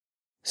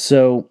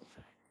 So,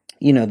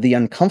 the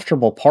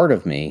uncomfortable part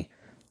of me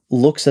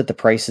looks at the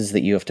prices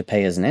that you have to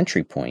pay as an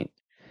entry point,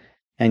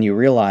 and you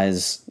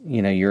realize,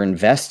 you're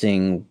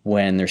investing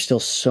when there's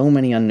still so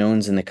many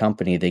unknowns in the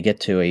company. They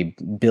get to a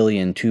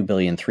billion, $2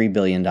 billion, $3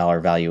 billion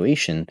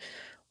valuation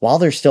while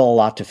there's still a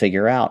lot to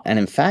figure out. And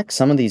in fact,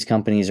 some of these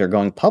companies are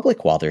going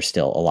public while there's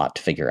still a lot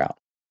to figure out.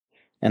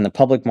 And the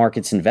public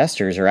markets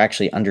investors are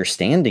actually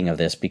understanding of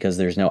this because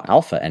there's no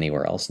alpha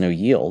anywhere else, no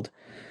yield.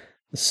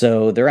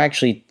 So they're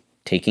actually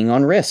taking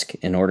on risk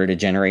in order to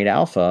generate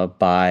alpha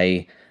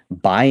by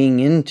buying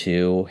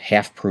into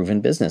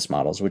half-proven business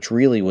models, which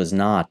really was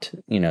not,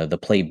 the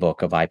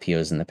playbook of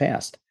IPOs in the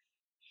past.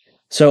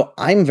 So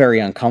I'm very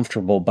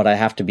uncomfortable, but I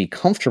have to be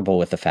comfortable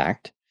with the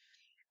fact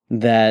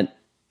that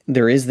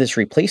there is this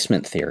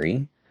replacement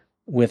theory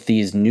with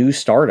these new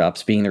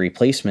startups being the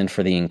replacement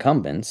for the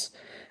incumbents.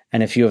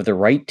 And if you have the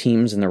right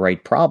teams and the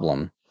right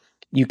problem,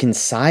 you can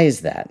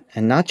size that,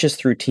 and not just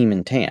through team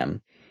and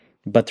TAM,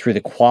 but through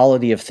the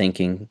quality of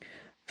thinking,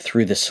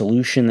 through the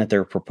solution that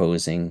they're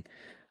proposing,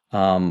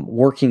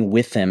 working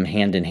with them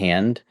hand in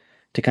hand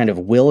to kind of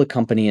will a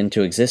company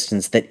into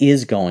existence that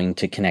is going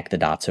to connect the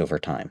dots over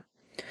time.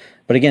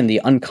 But again,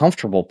 the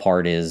uncomfortable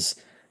part is,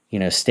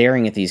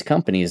 staring at these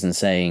companies and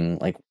saying,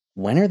 like,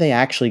 when are they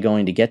actually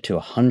going to get to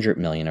 100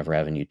 million of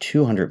revenue,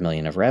 200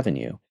 million of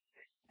revenue?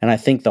 And I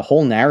think the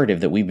whole narrative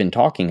that we've been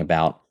talking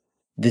about,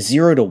 the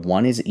 0 to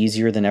 1 is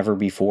easier than ever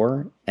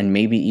before, and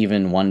maybe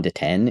even 1 to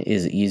 10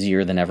 is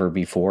easier than ever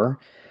before.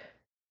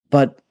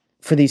 But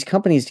for these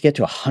companies to get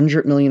to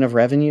 100 million of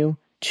revenue,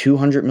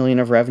 200 million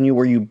of revenue,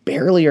 where you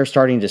barely are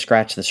starting to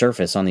scratch the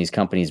surface on these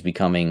companies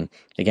becoming,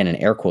 again, in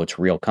air quotes,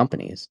 real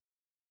companies,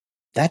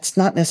 that's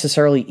not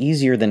necessarily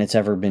easier than it's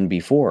ever been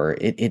before.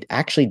 It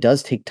actually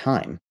does take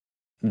time.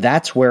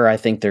 That's where I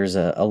think there's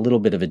a little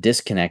bit of a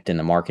disconnect in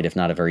the market, if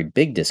not a very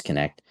big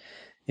disconnect,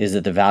 is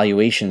that the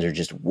valuations are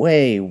just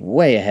way,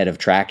 way ahead of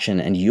traction,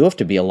 and you have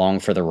to be along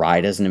for the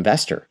ride as an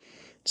investor.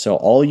 So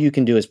all you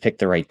can do is pick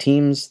the right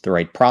teams, the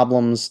right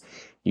problems.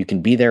 You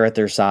can be there at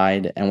their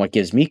side. And what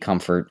gives me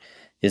comfort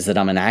is that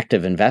I'm an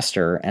active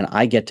investor and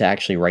I get to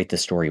actually write the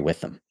story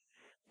with them.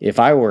 If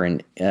I were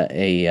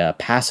a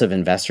passive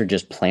investor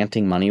just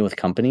planting money with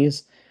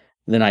companies,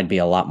 then I'd be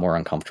a lot more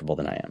uncomfortable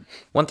than I am.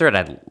 One thread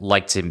I'd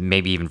like to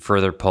maybe even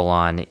further pull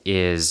on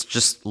is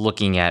just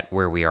looking at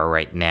where we are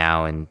right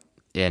now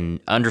and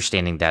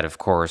understanding that, of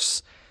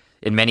course,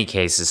 in many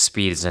cases,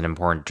 speed is an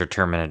important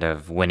determinant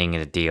of winning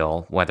a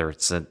deal, whether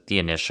it's the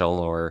initial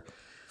or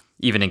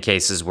even in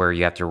cases where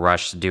you have to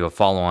rush to do a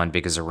follow-on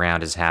because a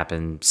round has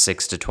happened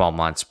 6 to 12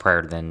 months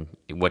prior than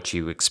what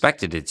you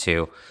expected it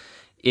to,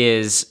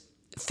 is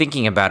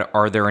thinking about,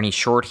 are there any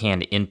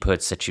shorthand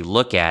inputs that you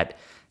look at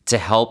to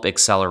help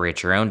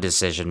accelerate your own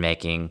decision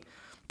making,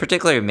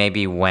 particularly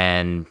maybe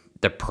when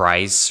the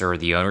price or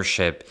the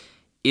ownership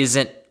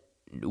isn't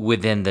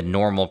within the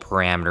normal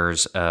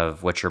parameters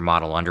of what your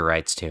model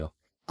underwrites to?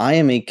 I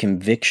am a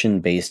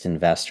conviction-based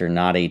investor,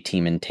 not a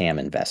team and TAM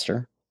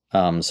investor.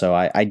 So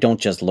I don't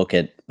just look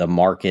at the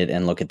market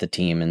and look at the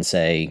team and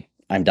say,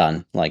 I'm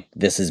done. Like,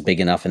 this is big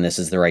enough and this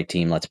is the right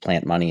team. Let's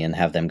plant money and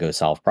have them go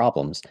solve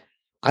problems.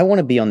 I want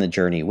to be on the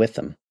journey with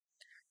them.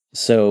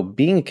 So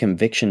being a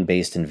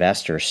conviction-based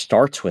investor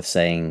starts with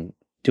saying,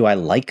 do I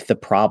like the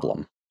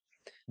problem?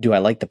 do I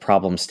like the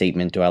problem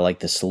statement? Do I like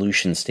the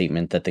solution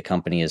statement that the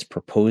company is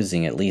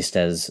proposing, at least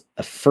as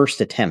a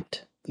first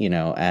attempt,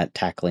 at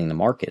tackling the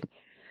market?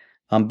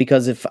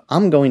 Because if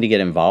I'm going to get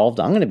involved,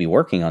 I'm going to be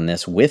working on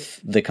this with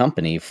the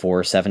company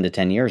for 7 to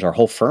 10 years. Our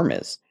whole firm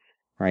is,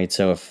 right?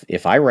 So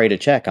if I write a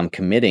check, I'm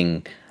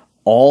committing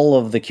all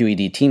of the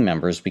QED team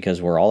members,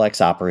 because we're all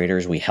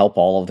ex-operators. We help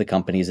all of the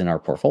companies in our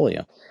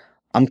portfolio.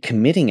 I'm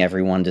committing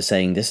everyone to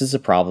saying this is a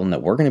problem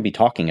that we're going to be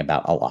talking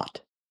about a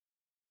lot.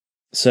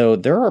 So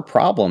there are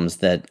problems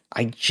that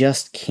I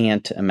just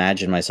can't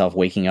imagine myself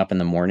waking up in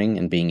the morning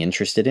and being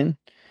interested in.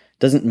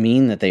 Doesn't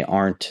mean that they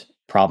aren't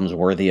problems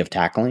worthy of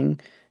tackling.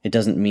 It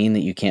doesn't mean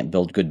that you can't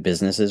build good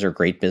businesses or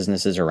great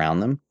businesses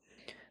around them.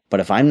 But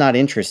if I'm not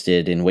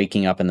interested in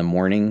waking up in the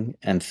morning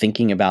and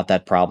thinking about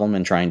that problem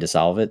and trying to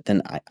solve it,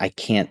 then I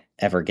can't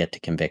ever get to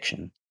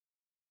conviction.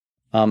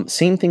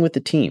 Same thing with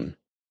the team.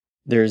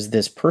 There's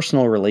this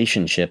personal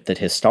relationship that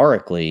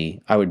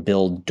historically I would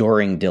build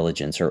during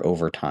diligence or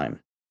over time.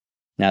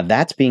 Now,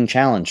 that's being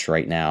challenged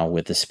right now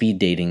with the speed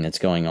dating that's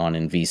going on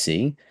in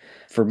VC.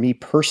 For me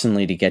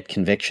personally, to get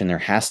conviction, there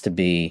has to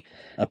be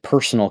a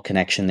personal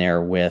connection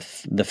there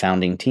with the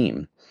founding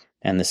team.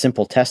 And the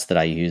simple test that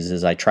I use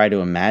is I try to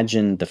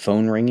imagine the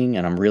phone ringing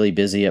and I'm really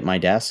busy at my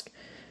desk.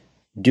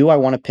 Do I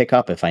want to pick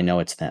up if I know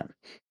it's them?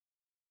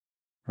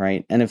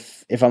 Right? And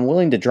if I'm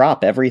willing to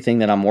drop everything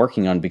that I'm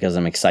working on because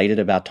I'm excited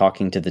about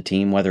talking to the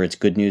team, whether it's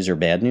good news or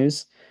bad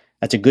news,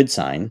 that's a good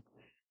sign.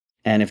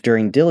 And if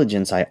during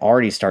diligence, I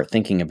already start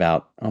thinking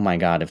about, oh my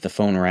God, if the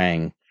phone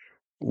rang,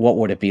 what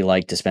would it be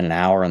like to spend an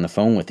hour on the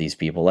phone with these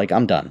people? Like,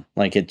 I'm done.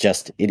 Like, it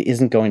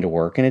isn't going to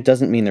work. And it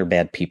doesn't mean they're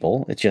bad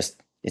people.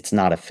 It's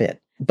not a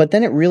fit. But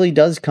then it really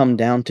does come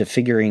down to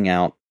figuring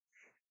out,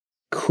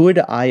 could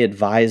I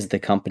advise the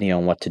company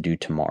on what to do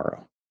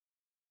tomorrow?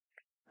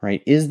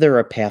 Right? Is there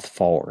a path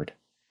forward?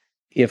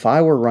 If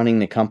I were running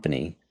the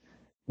company,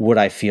 would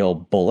I feel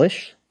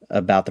bullish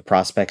about the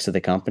prospects of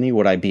the company?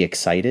 Would I be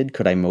excited?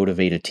 Could I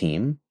motivate a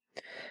team?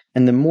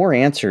 And the more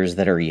answers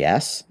that are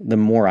yes, the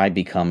more I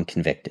become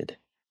convicted.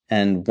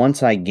 And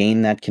once I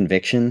gain that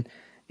conviction,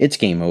 it's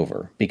game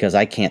over, because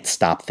I can't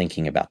stop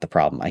thinking about the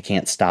problem. I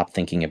can't stop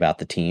thinking about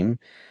the team.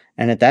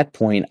 And at that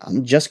point,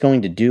 I'm just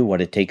going to do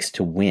what it takes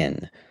to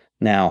win.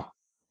 Now,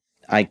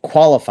 I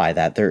qualify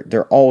that.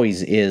 There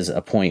always is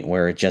a point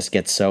where it just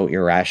gets so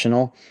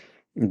irrational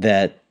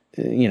that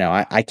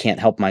I can't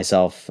help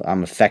myself.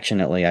 I've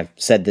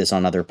said this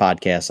on other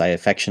podcasts, I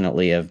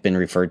affectionately have been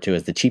referred to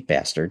as the cheap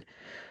bastard.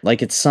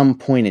 Like, at some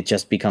point, it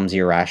just becomes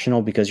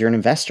irrational because you're an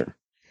investor.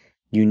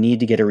 You need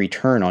to get a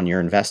return on your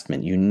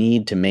investment. You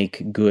need to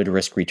make good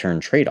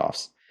risk-return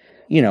trade-offs.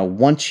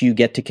 Once you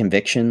get to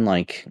conviction,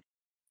 like,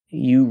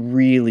 you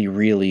really,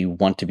 really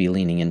want to be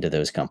leaning into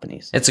those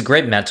companies. It's a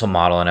great mental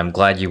model, and I'm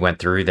glad you went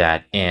through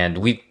that. And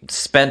we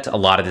spent a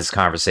lot of this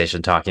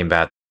conversation talking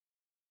about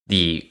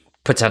the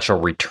potential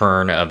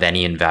return of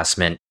any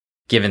investment,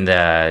 given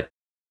the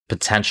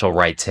potential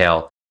right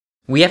tail.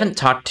 We haven't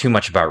talked too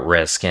much about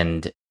risk,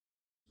 and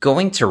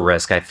going to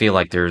risk, I feel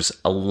like there's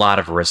a lot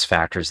of risk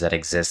factors that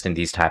exist in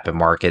these type of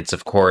markets.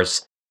 Of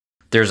course,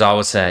 there's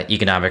always an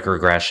economic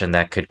regression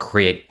that could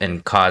create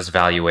and cause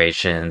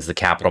valuations, the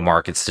capital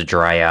markets to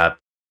dry up.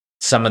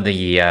 Some of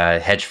the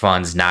hedge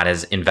funds not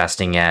as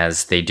investing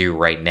as they do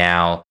right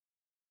now.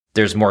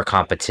 There's more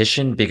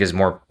competition because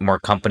more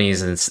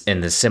companies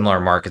in the similar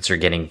markets are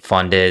getting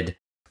funded.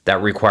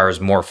 That requires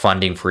more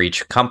funding for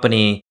each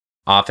company.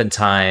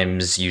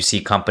 Oftentimes, you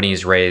see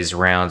companies raise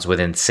rounds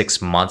within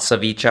 6 months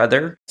of each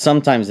other.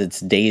 Sometimes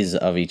it's days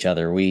of each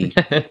other. We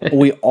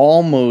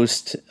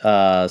almost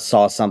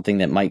saw something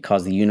that might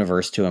cause the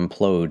universe to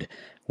implode,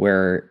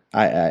 where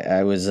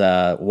I was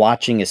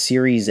watching a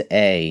Series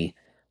A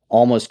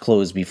almost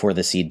close before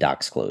the seed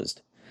docs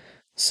closed.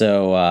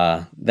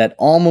 So that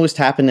almost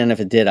happened, and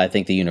if it did, I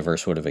think the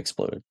universe would have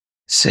exploded.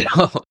 So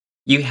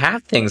you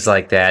have things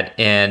like that,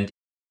 and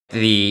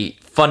the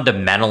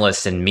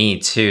fundamentalist in me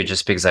too,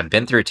 just because I've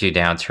been through 2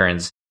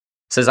 downturns,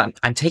 says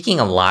I'm taking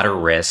a lot of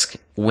risk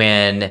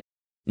when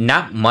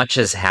not much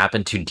has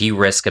happened to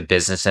de-risk a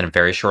business in a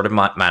very short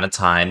amount of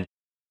time.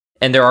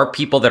 And there are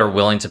people that are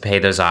willing to pay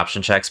those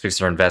option checks because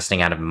they're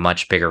investing out of a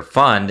much bigger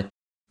fund.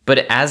 But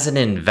as an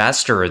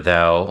investor,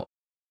 though,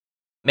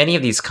 many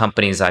of these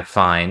companies I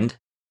find,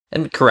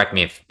 and correct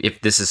me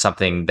if this is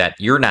something that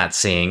you're not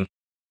seeing,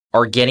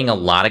 are getting a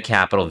lot of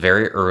capital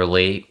very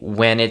early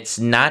when it's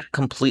not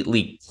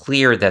completely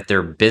clear that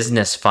their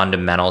business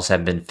fundamentals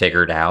have been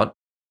figured out,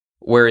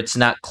 where it's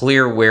not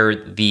clear where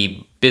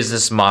the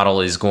business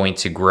model is going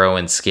to grow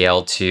and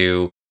scale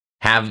to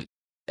have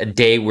a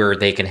day where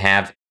they can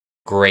have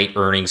great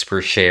earnings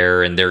per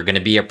share and they're going to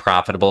be a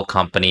profitable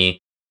company.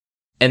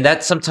 And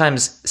that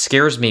sometimes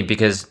scares me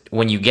because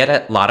when you get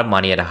a lot of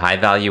money at a high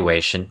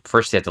valuation,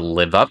 first you have to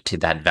live up to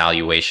that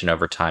valuation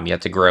over time. You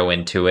have to grow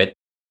into it.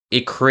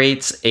 It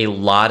creates a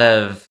lot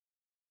of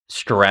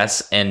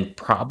stress and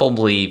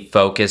probably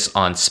focus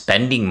on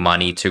spending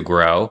money to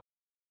grow.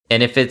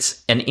 And if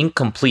it's an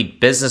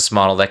incomplete business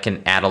model, that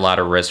can add a lot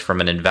of risk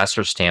from an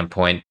investor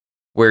standpoint,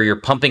 where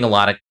you're pumping a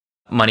lot of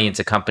money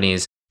into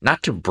companies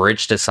not to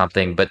bridge to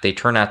something, but they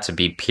turn out to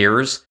be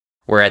piers,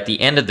 where at the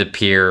end of the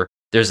pier,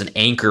 there's an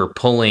anchor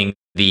pulling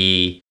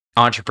the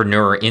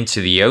entrepreneur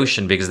into the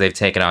ocean because they've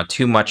taken out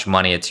too much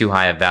money at too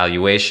high a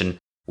valuation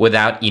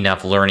without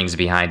enough learnings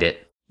behind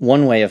it.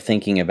 One way of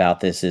thinking about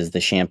this is the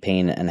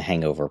champagne and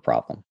hangover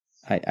problem.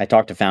 I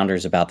talk to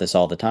founders about this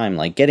all the time,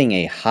 like getting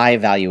a high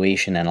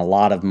valuation and a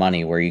lot of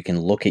money where you can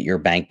look at your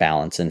bank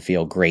balance and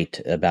feel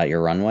great about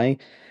your runway.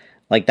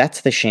 Like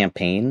that's the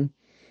champagne.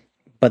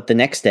 But the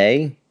next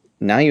day,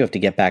 now you have to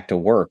get back to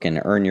work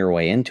and earn your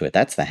way into it.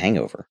 That's the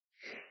hangover,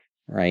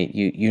 right?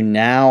 You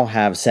now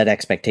have set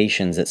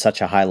expectations at such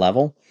a high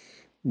level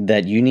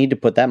that you need to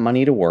put that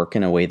money to work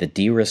in a way that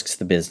de-risks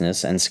the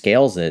business and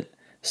scales it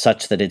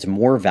such that it's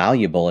more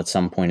valuable at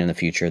some point in the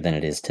future than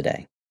it is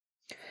today.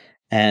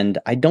 And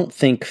I don't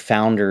think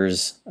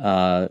founders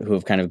who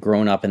have kind of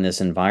grown up in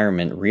this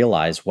environment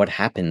realize what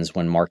happens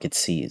when markets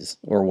seize,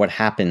 or what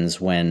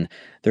happens when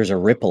there's a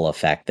ripple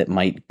effect that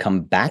might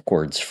come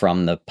backwards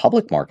from the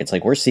public markets.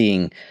 Like we're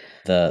seeing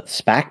the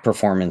SPAC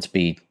performance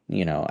be,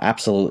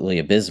 absolutely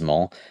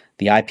abysmal.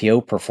 The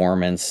IPO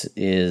performance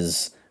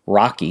is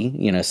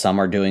rocky. Some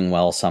are doing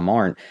well, some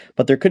aren't.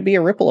 But there could be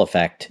a ripple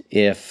effect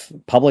if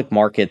public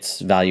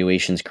markets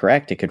valuations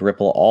correct. It could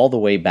ripple all the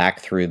way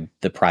back through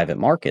the private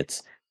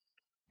markets.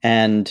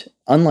 And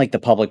unlike the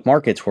public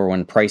markets, where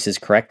when price is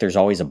correct, there's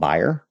always a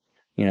buyer.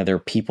 There are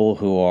people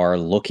who are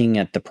looking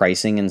at the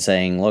pricing and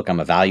saying, look, I'm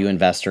a value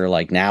investor.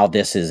 Like now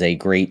this is a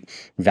great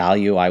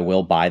value. I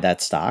will buy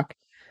that stock.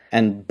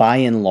 And by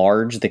and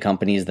large, the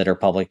companies that are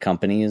public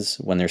companies,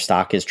 when their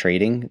stock is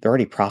trading, they're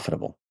already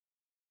profitable.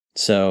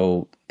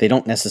 So they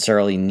don't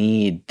necessarily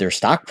need their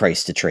stock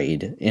price to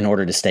trade in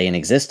order to stay in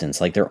existence.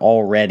 Like they're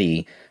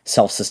already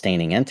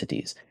self-sustaining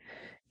entities.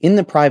 In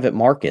the private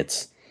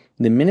markets,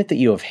 the minute that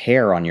you have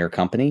hair on your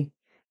company,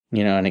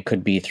 and it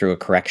could be through a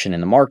correction in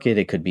the market,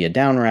 it could be a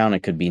down round,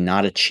 it could be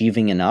not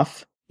achieving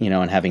enough,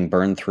 and having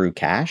burned through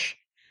cash,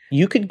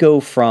 you could go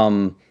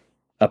from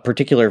a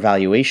particular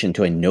valuation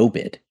to a no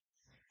bid.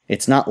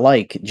 It's not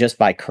like just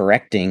by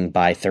correcting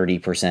by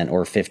 30%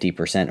 or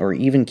 50% or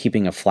even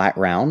keeping a flat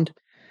round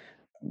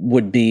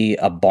would be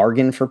a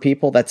bargain for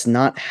people. That's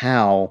not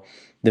how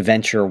the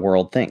venture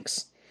world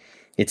thinks.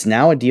 It's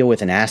now a deal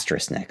with an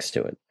asterisk next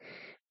to it.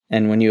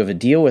 And when you have a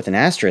deal with an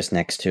asterisk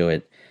next to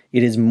it,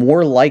 it is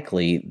more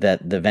likely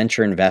that the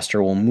venture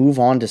investor will move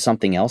on to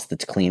something else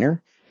that's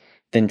cleaner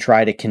than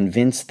try to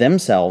convince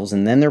themselves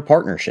and then their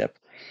partnership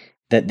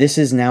that this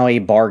is now a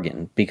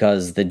bargain,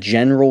 because the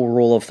general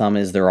rule of thumb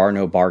is there are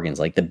no bargains.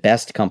 Like the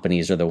best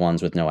companies are the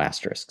ones with no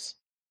asterisks.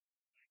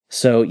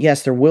 So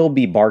yes, there will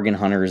be bargain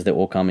hunters that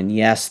will come, and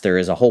yes, there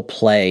is a whole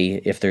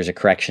play if there's a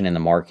correction in the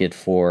market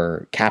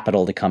for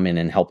capital to come in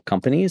and help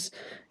companies,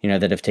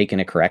 that have taken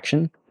a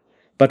correction.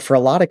 But for a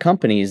lot of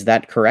companies,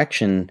 that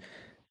correction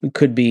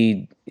could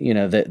be,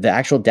 the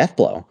actual death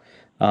blow,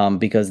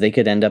 because they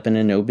could end up in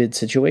a no-bid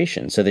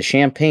situation. So the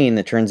champagne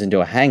that turns into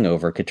a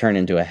hangover could turn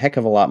into a heck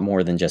of a lot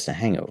more than just a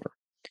hangover.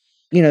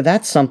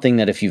 That's something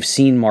that if you've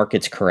seen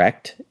markets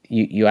correct,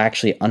 you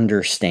actually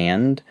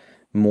understand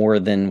more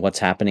than what's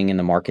happening in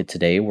the market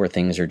today, where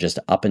things are just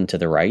up and to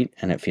the right,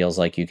 and it feels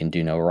like you can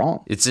do no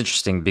wrong. It's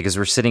interesting because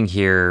we're sitting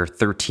here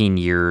 13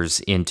 years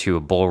into a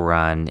bull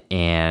run,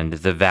 and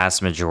the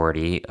vast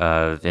majority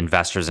of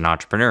investors and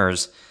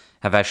entrepreneurs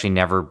have actually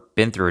never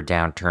been through a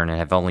downturn and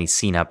have only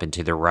seen up and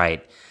to the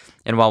right.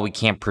 And while we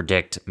can't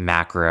predict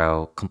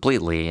macro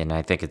completely, and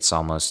I think it's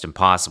almost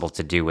impossible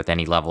to do with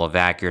any level of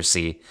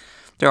accuracy,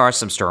 there are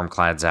some storm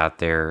clouds out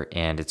there,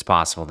 and it's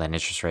possible that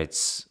interest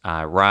rates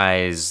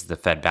rise, the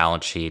Fed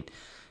balance sheet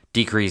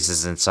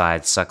decreases in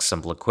size, sucks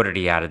some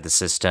liquidity out of the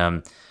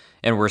system,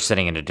 and we're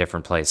sitting in a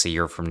different place a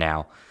year from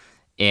now.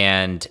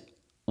 And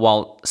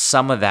while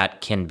some of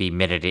that can be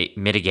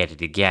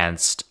mitigated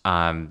against,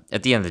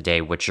 at the end of the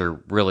day, what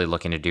you're really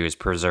looking to do is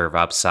preserve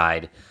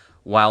upside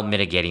while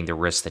mitigating the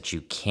risks that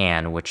you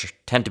can, which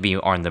tend to be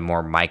on the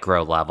more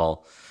micro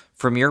level.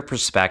 From your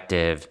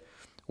perspective,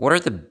 what are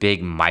the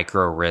big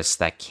micro risks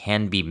that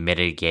can be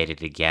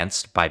mitigated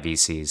against by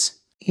VCs?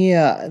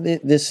 Yeah,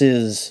 this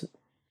is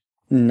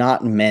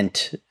not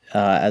meant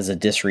as a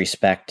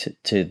disrespect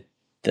to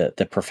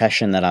the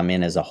profession that I'm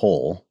in as a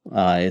whole.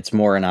 It's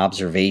more an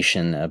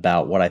observation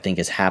about what I think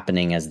is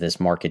happening as this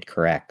market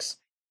corrects.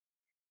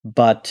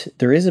 But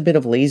there is a bit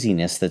of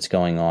laziness that's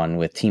going on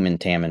with team and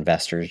TAM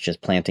investors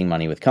just planting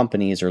money with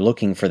companies or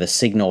looking for the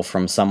signal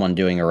from someone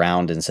doing a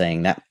round and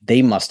saying that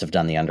they must have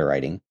done the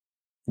underwriting.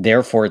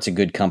 Therefore, it's a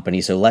good company,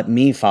 so let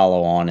me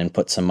follow on and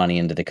put some money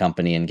into the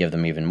company and give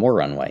them even more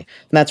runway. And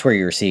that's where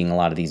you're seeing a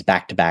lot of these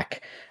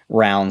back-to-back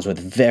rounds with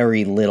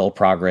very little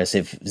progress,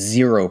 if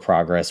zero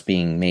progress,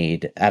 being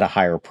made at a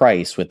higher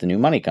price with the new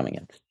money coming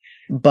in.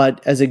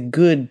 But as a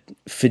good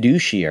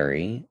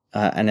fiduciary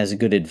and as a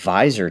good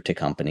advisor to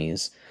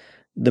companies,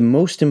 the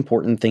most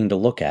important thing to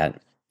look at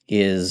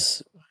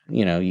is,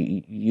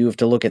 you have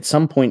to look at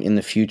some point in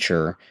the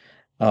future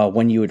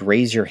when you would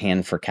raise your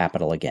hand for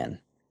capital again.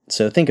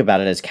 So think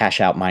about it as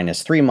cash out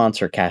minus 3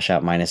 months or cash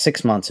out minus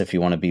 6 months if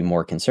you want to be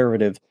more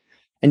conservative.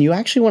 And you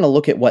actually want to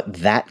look at what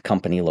that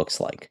company looks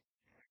like,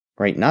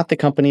 right? Not the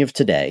company of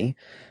today,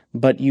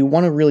 but you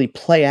want to really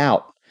play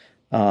out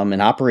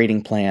an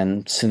operating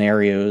plan,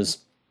 scenarios,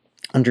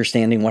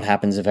 understanding what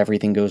happens if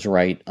everything goes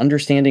right,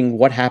 understanding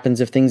what happens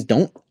if things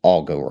don't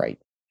all go right,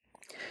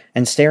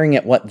 and staring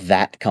at what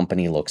that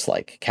company looks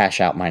like,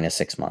 cash out minus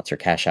 6 months or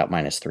cash out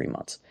minus 3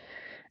 months.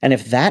 And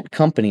if that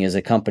company is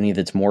a company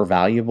that's more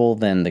valuable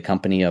than the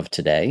company of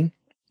today,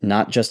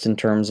 not just in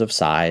terms of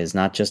size,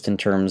 not just in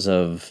terms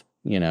of,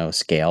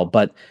 scale,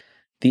 but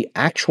the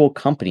actual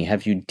company,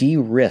 have you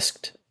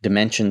de-risked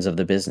dimensions of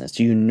the business?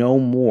 Do you know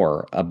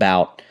more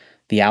about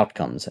the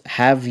outcomes?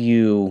 Have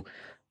you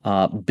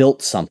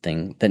built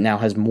something that now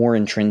has more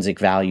intrinsic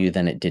value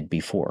than it did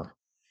before?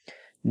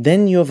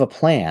 Then you have a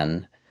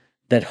plan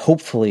that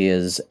hopefully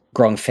is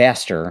growing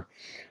faster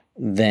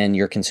than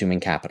you're consuming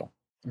capital,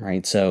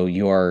 right? So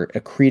you're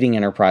accreting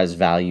enterprise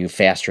value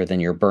faster than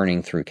you're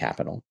burning through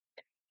capital.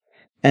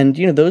 And,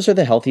 those are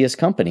the healthiest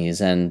companies.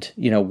 And,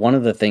 one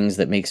of the things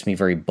that makes me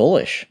very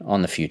bullish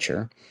on the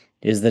future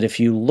is that if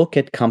you look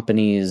at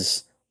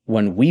companies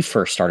when we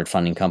first started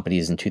funding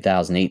companies in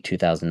 2008,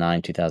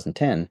 2009,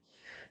 2010,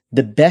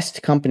 the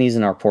best companies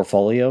in our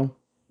portfolio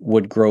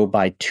would grow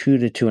by 2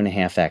 to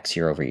 2.5x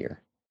year over year.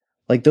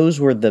 Like those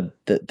were the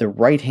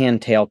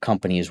right-hand tail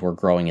companies were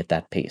growing at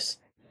that pace.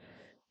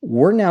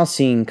 We're now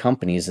seeing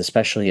companies,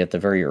 especially at the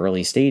very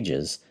early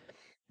stages,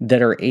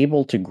 that are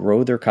able to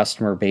grow their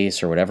customer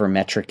base or whatever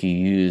metric you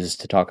use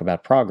to talk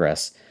about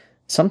progress.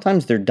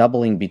 Sometimes they're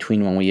doubling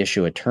between when we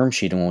issue a term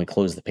sheet and when we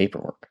close the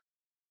paperwork,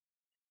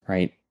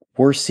 right?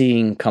 We're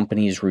seeing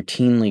companies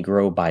routinely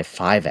grow by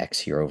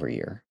 5x year over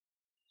year,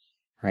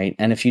 right?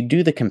 And if you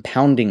do the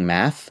compounding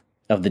math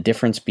of the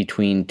difference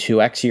between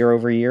 2x year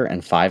over year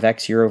and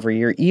 5x year over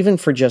year, even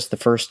for just the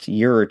first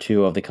year or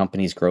two of the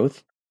company's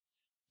growth,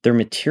 they're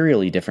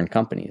materially different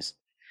companies.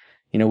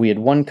 We had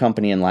one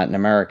company in Latin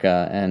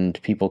America,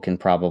 and people can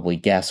probably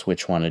guess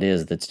which one it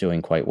is that's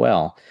doing quite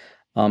well.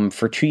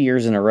 For 2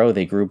 years in a row,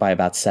 they grew by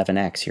about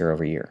 7x year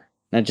over year.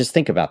 Now, just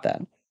think about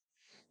that.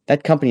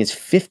 That company is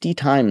 50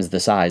 times the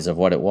size of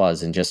what it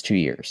was in just 2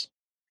 years.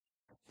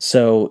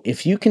 So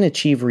if you can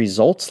achieve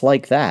results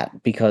like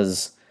that,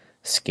 because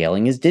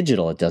scaling is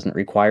digital, it doesn't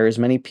require as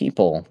many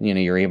people.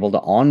 You're able to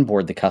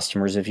onboard the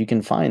customers if you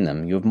can find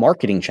them. You have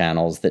marketing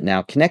channels that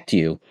now connect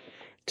you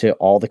to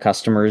all the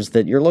customers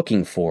that you're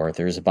looking for.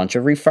 There's a bunch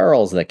of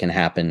referrals that can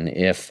happen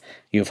if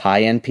you have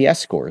high NPS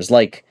scores.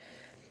 Like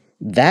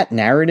that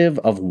narrative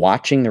of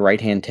watching the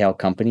right-hand tail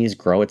companies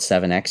grow at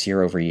 7x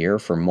year over year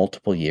for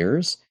multiple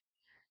years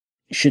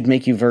should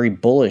make you very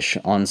bullish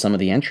on some of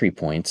the entry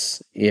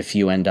points if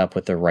you end up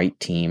with the right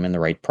team and the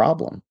right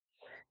problem.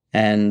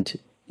 And,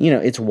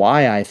 it's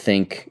why I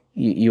think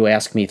you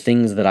ask me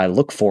things that I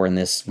look for in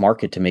this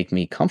market to make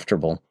me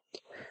comfortable.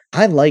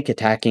 I like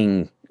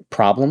attacking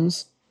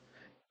problems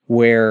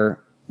where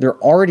there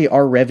already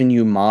are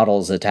revenue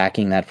models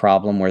attacking that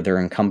problem where there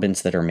are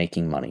incumbents that are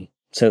making money.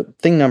 So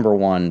thing number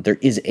one, there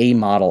is a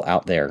model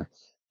out there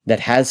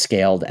that has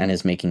scaled and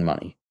is making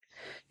money.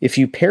 If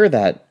you pair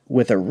that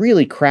with a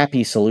really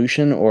crappy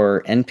solution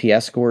or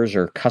NPS scores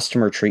or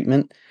customer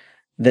treatment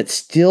that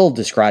still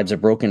describes a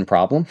broken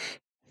problem,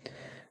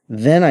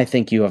 then I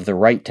think you have the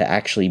right to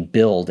actually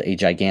build a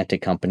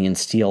gigantic company and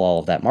steal all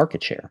of that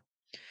market share.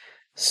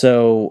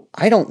 So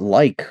I don't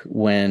like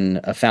when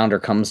a founder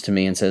comes to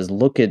me and says,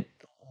 look at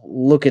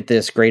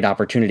this great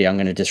opportunity. I'm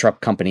going to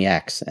disrupt company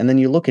X. And then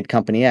you look at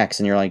company X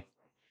and you're like,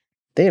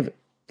 they have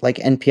like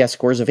NPS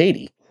scores of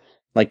 80.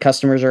 Like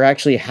customers are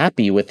actually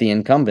happy with the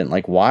incumbent.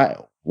 Like why?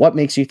 What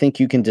makes you think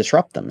you can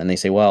disrupt them? And they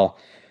say, well,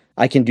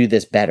 I can do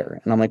this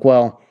better. And I'm like,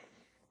 well,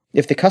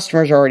 if the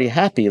customers are already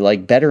happy,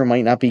 like better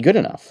might not be good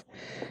enough.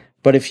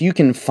 But if you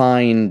can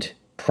find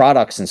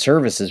products and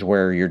services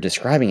where you're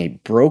describing a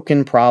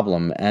broken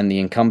problem and the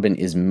incumbent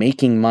is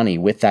making money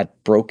with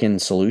that broken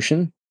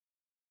solution,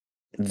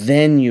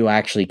 then you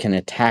actually can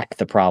attack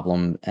the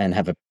problem and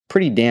have a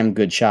pretty damn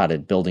good shot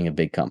at building a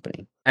big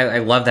company. I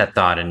love that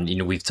thought. And,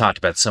 we've talked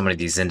about so many of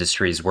these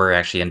industries where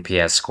actually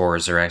NPS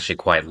scores are actually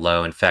quite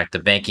low. In fact, the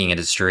banking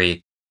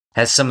industry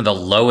has some of the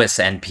lowest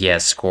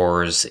NPS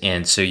scores.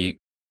 And so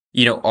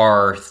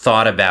are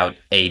thought about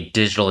a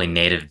digitally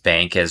native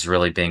bank as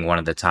really being one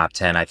of the top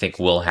 10, I think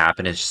will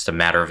happen. It's just a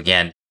matter of,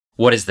 again,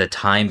 what is the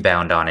time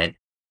bound on it?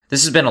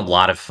 This has been a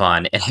lot of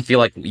fun. And I feel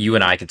like you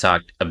and I could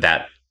talk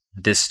about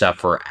this stuff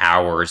for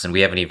hours, and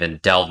we haven't even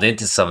delved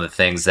into some of the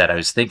things that I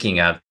was thinking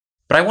of.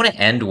 But I want to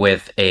end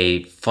with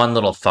a fun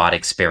little thought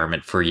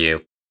experiment for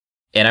you.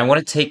 And I want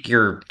to take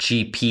your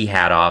GP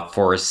hat off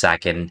for a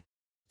second,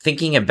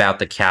 thinking about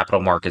the capital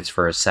markets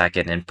for a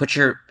second, and put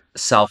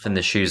yourself in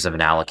the shoes of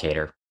an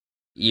allocator.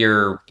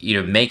 You're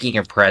making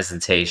a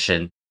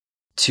presentation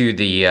to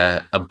the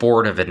a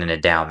board of an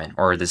endowment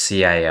or the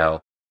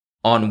CIO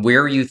on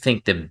where you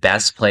think the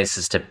best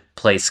places to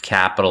place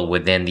capital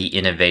within the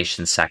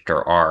innovation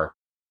sector are.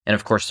 And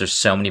of course, there's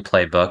so many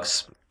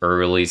playbooks: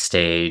 early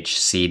stage,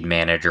 seed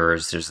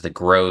managers, there's the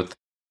growth,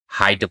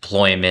 high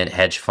deployment,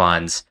 hedge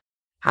funds.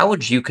 How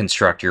would you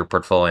construct your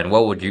portfolio, and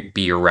what would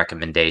be your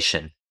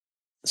recommendation?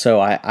 So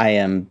I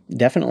am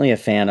definitely a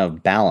fan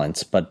of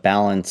balance, but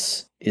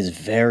balance is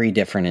very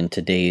different in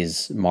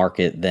today's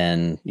market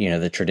than,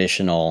 the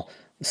traditional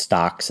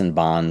stocks and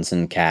bonds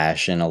and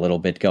cash and a little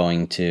bit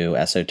going to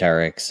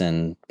esoterics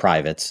and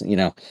privates.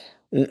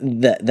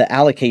 The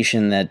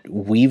allocation that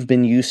we've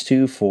been used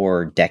to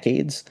for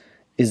decades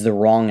is the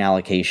wrong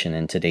allocation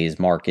in today's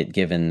market,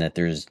 given that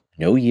there's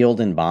no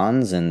yield in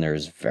bonds and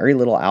there's very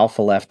little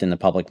alpha left in the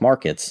public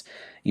markets.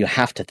 You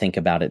have to think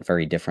about it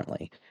very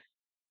differently.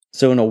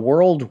 So, in a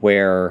world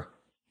where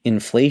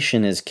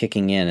inflation is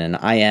kicking in, and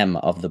I am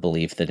of the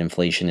belief that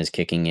inflation is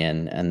kicking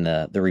in, and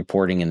the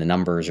reporting and the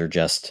numbers are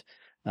just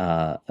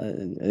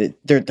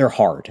they're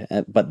hard,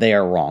 but they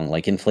are wrong.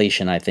 Like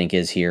inflation, I think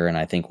is here, and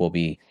I think will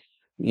be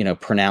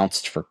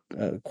pronounced for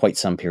quite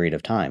some period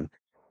of time.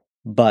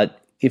 But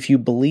if you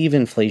believe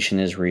inflation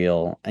is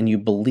real and you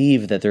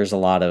believe that there's a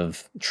lot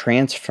of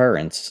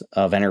transference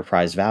of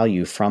enterprise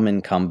value from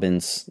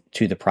incumbents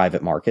to the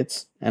private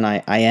markets, and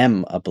I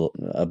am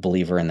a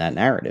believer in that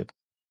narrative,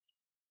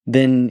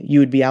 then you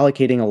would be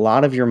allocating a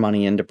lot of your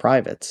money into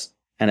privates.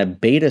 And a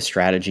beta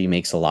strategy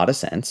makes a lot of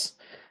sense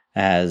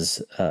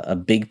as a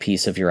big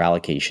piece of your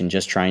allocation,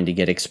 just trying to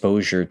get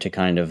exposure to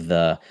kind of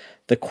the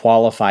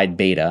qualified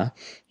beta,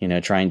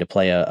 trying to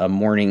play a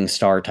morning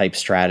star type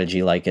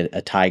strategy like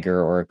a Tiger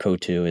or a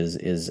Coatue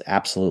is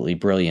absolutely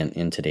brilliant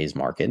in today's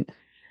market.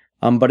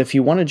 But if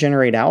you want to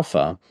generate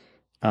alpha,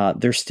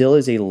 there still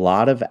is a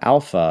lot of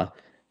alpha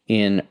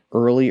in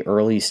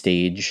early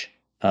stage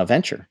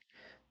venture.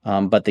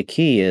 But the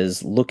key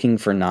is looking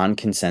for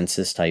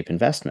non-consensus type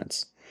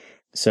investments.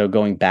 So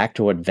going back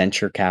to what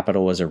venture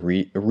capital was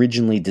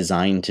originally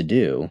designed to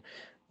do,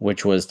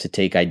 which was to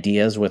take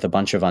ideas with a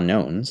bunch of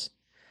unknowns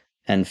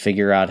and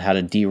figure out how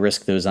to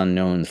de-risk those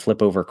unknowns,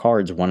 flip over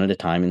cards one at a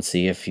time and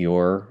see if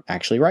you're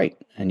actually right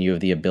and you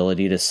have the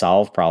ability to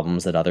solve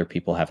problems that other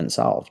people haven't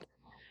solved.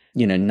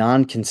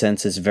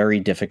 Non-consensus, very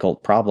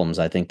difficult problems.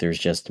 I think there's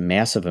just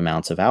massive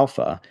amounts of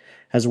alpha,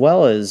 as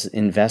well as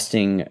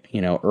investing,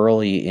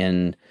 early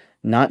in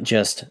not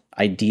just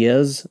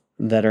ideas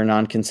that are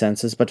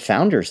non-consensus, but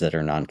founders that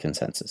are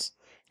non-consensus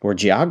or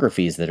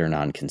geographies that are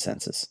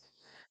non-consensus.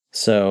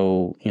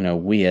 So,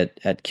 we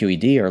at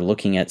QED are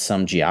looking at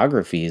some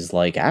geographies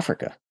like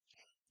Africa,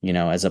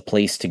 as a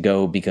place to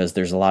go because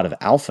there's a lot of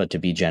alpha to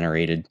be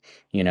generated,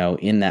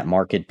 in that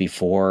market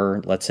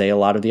before, let's say, a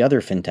lot of the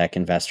other fintech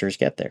investors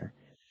get there.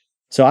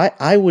 So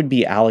I would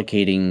be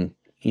allocating,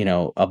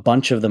 a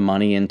bunch of the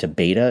money into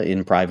beta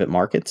in private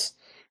markets.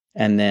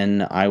 And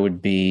then I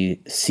would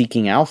be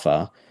seeking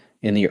alpha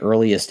in the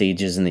earliest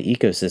stages in the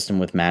ecosystem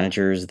with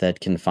managers that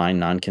can find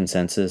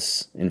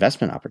non-consensus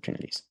investment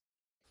opportunities.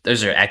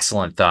 Those are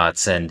excellent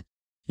thoughts. And,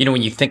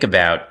 when you think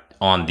about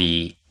on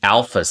the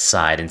alpha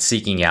side and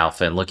seeking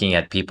alpha and looking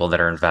at people that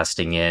are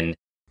investing in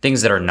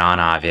things that are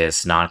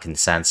non-obvious,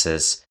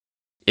 non-consensus,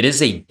 it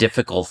is a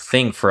difficult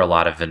thing for a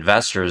lot of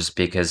investors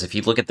because if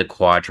you look at the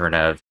quadrant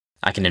of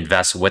I can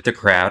invest with the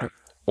crowd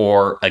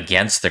or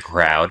against the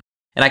crowd,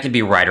 and I can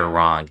be right or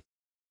wrong.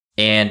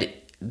 And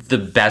the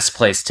best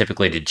place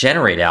typically to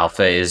generate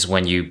alpha is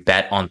when you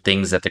bet on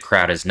things that the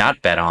crowd has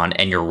not bet on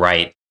and you're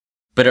right.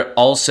 But it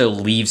also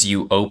leaves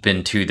you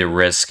open to the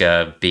risk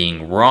of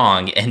being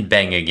wrong and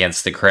betting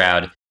against the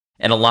crowd.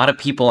 And a lot of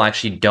people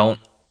actually don't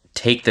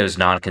take those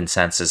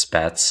non-consensus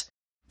bets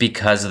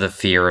because of the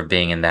fear of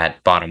being in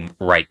that bottom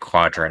right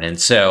quadrant. And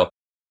so,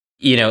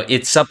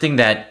 it's something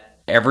that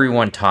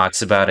everyone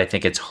talks about. I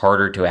think it's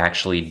harder to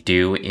actually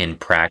do in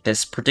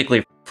practice,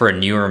 particularly for a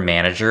newer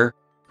manager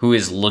who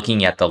is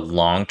looking at the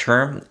long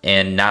term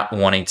and not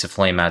wanting to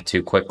flame out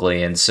too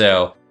quickly. And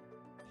so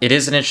it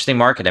is an interesting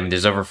market. I mean,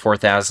 there's over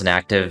 4,000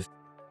 active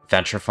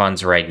venture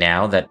funds right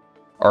now that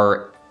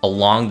are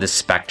along the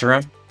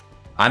spectrum.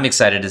 I'm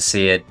excited to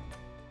see it.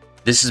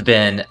 This has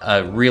been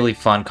a really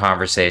fun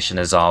conversation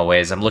as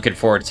always. I'm looking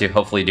forward to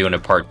hopefully doing a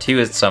part 2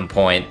 at some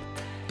point.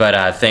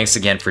 But thanks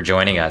again for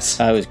joining us.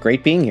 It was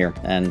great being here,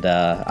 and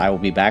I will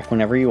be back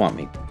whenever you want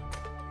me.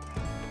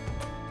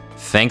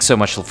 Thanks so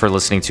much for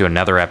listening to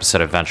another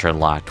episode of Venture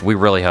Unlocked. We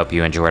really hope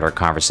you enjoyed our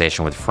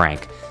conversation with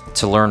Frank.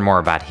 To learn more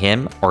about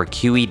him or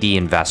QED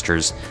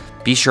investors,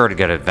 be sure to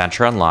go to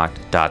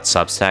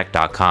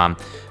ventureunlocked.substack.com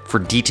for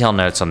detailed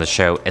notes on the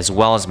show, as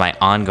well as my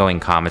ongoing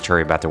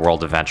commentary about the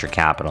world of venture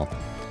capital.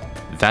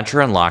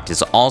 Venture Unlocked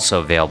is also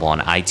available on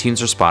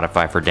iTunes or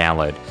Spotify for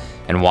download.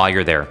 And while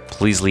you're there,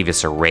 please leave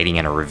us a rating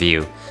and a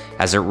review,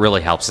 as it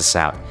really helps us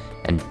out.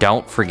 And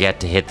don't forget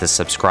to hit the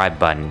subscribe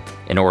button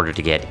in order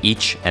to get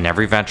each and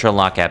every Venture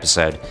Unlocked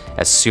episode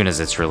as soon as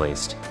it's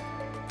released.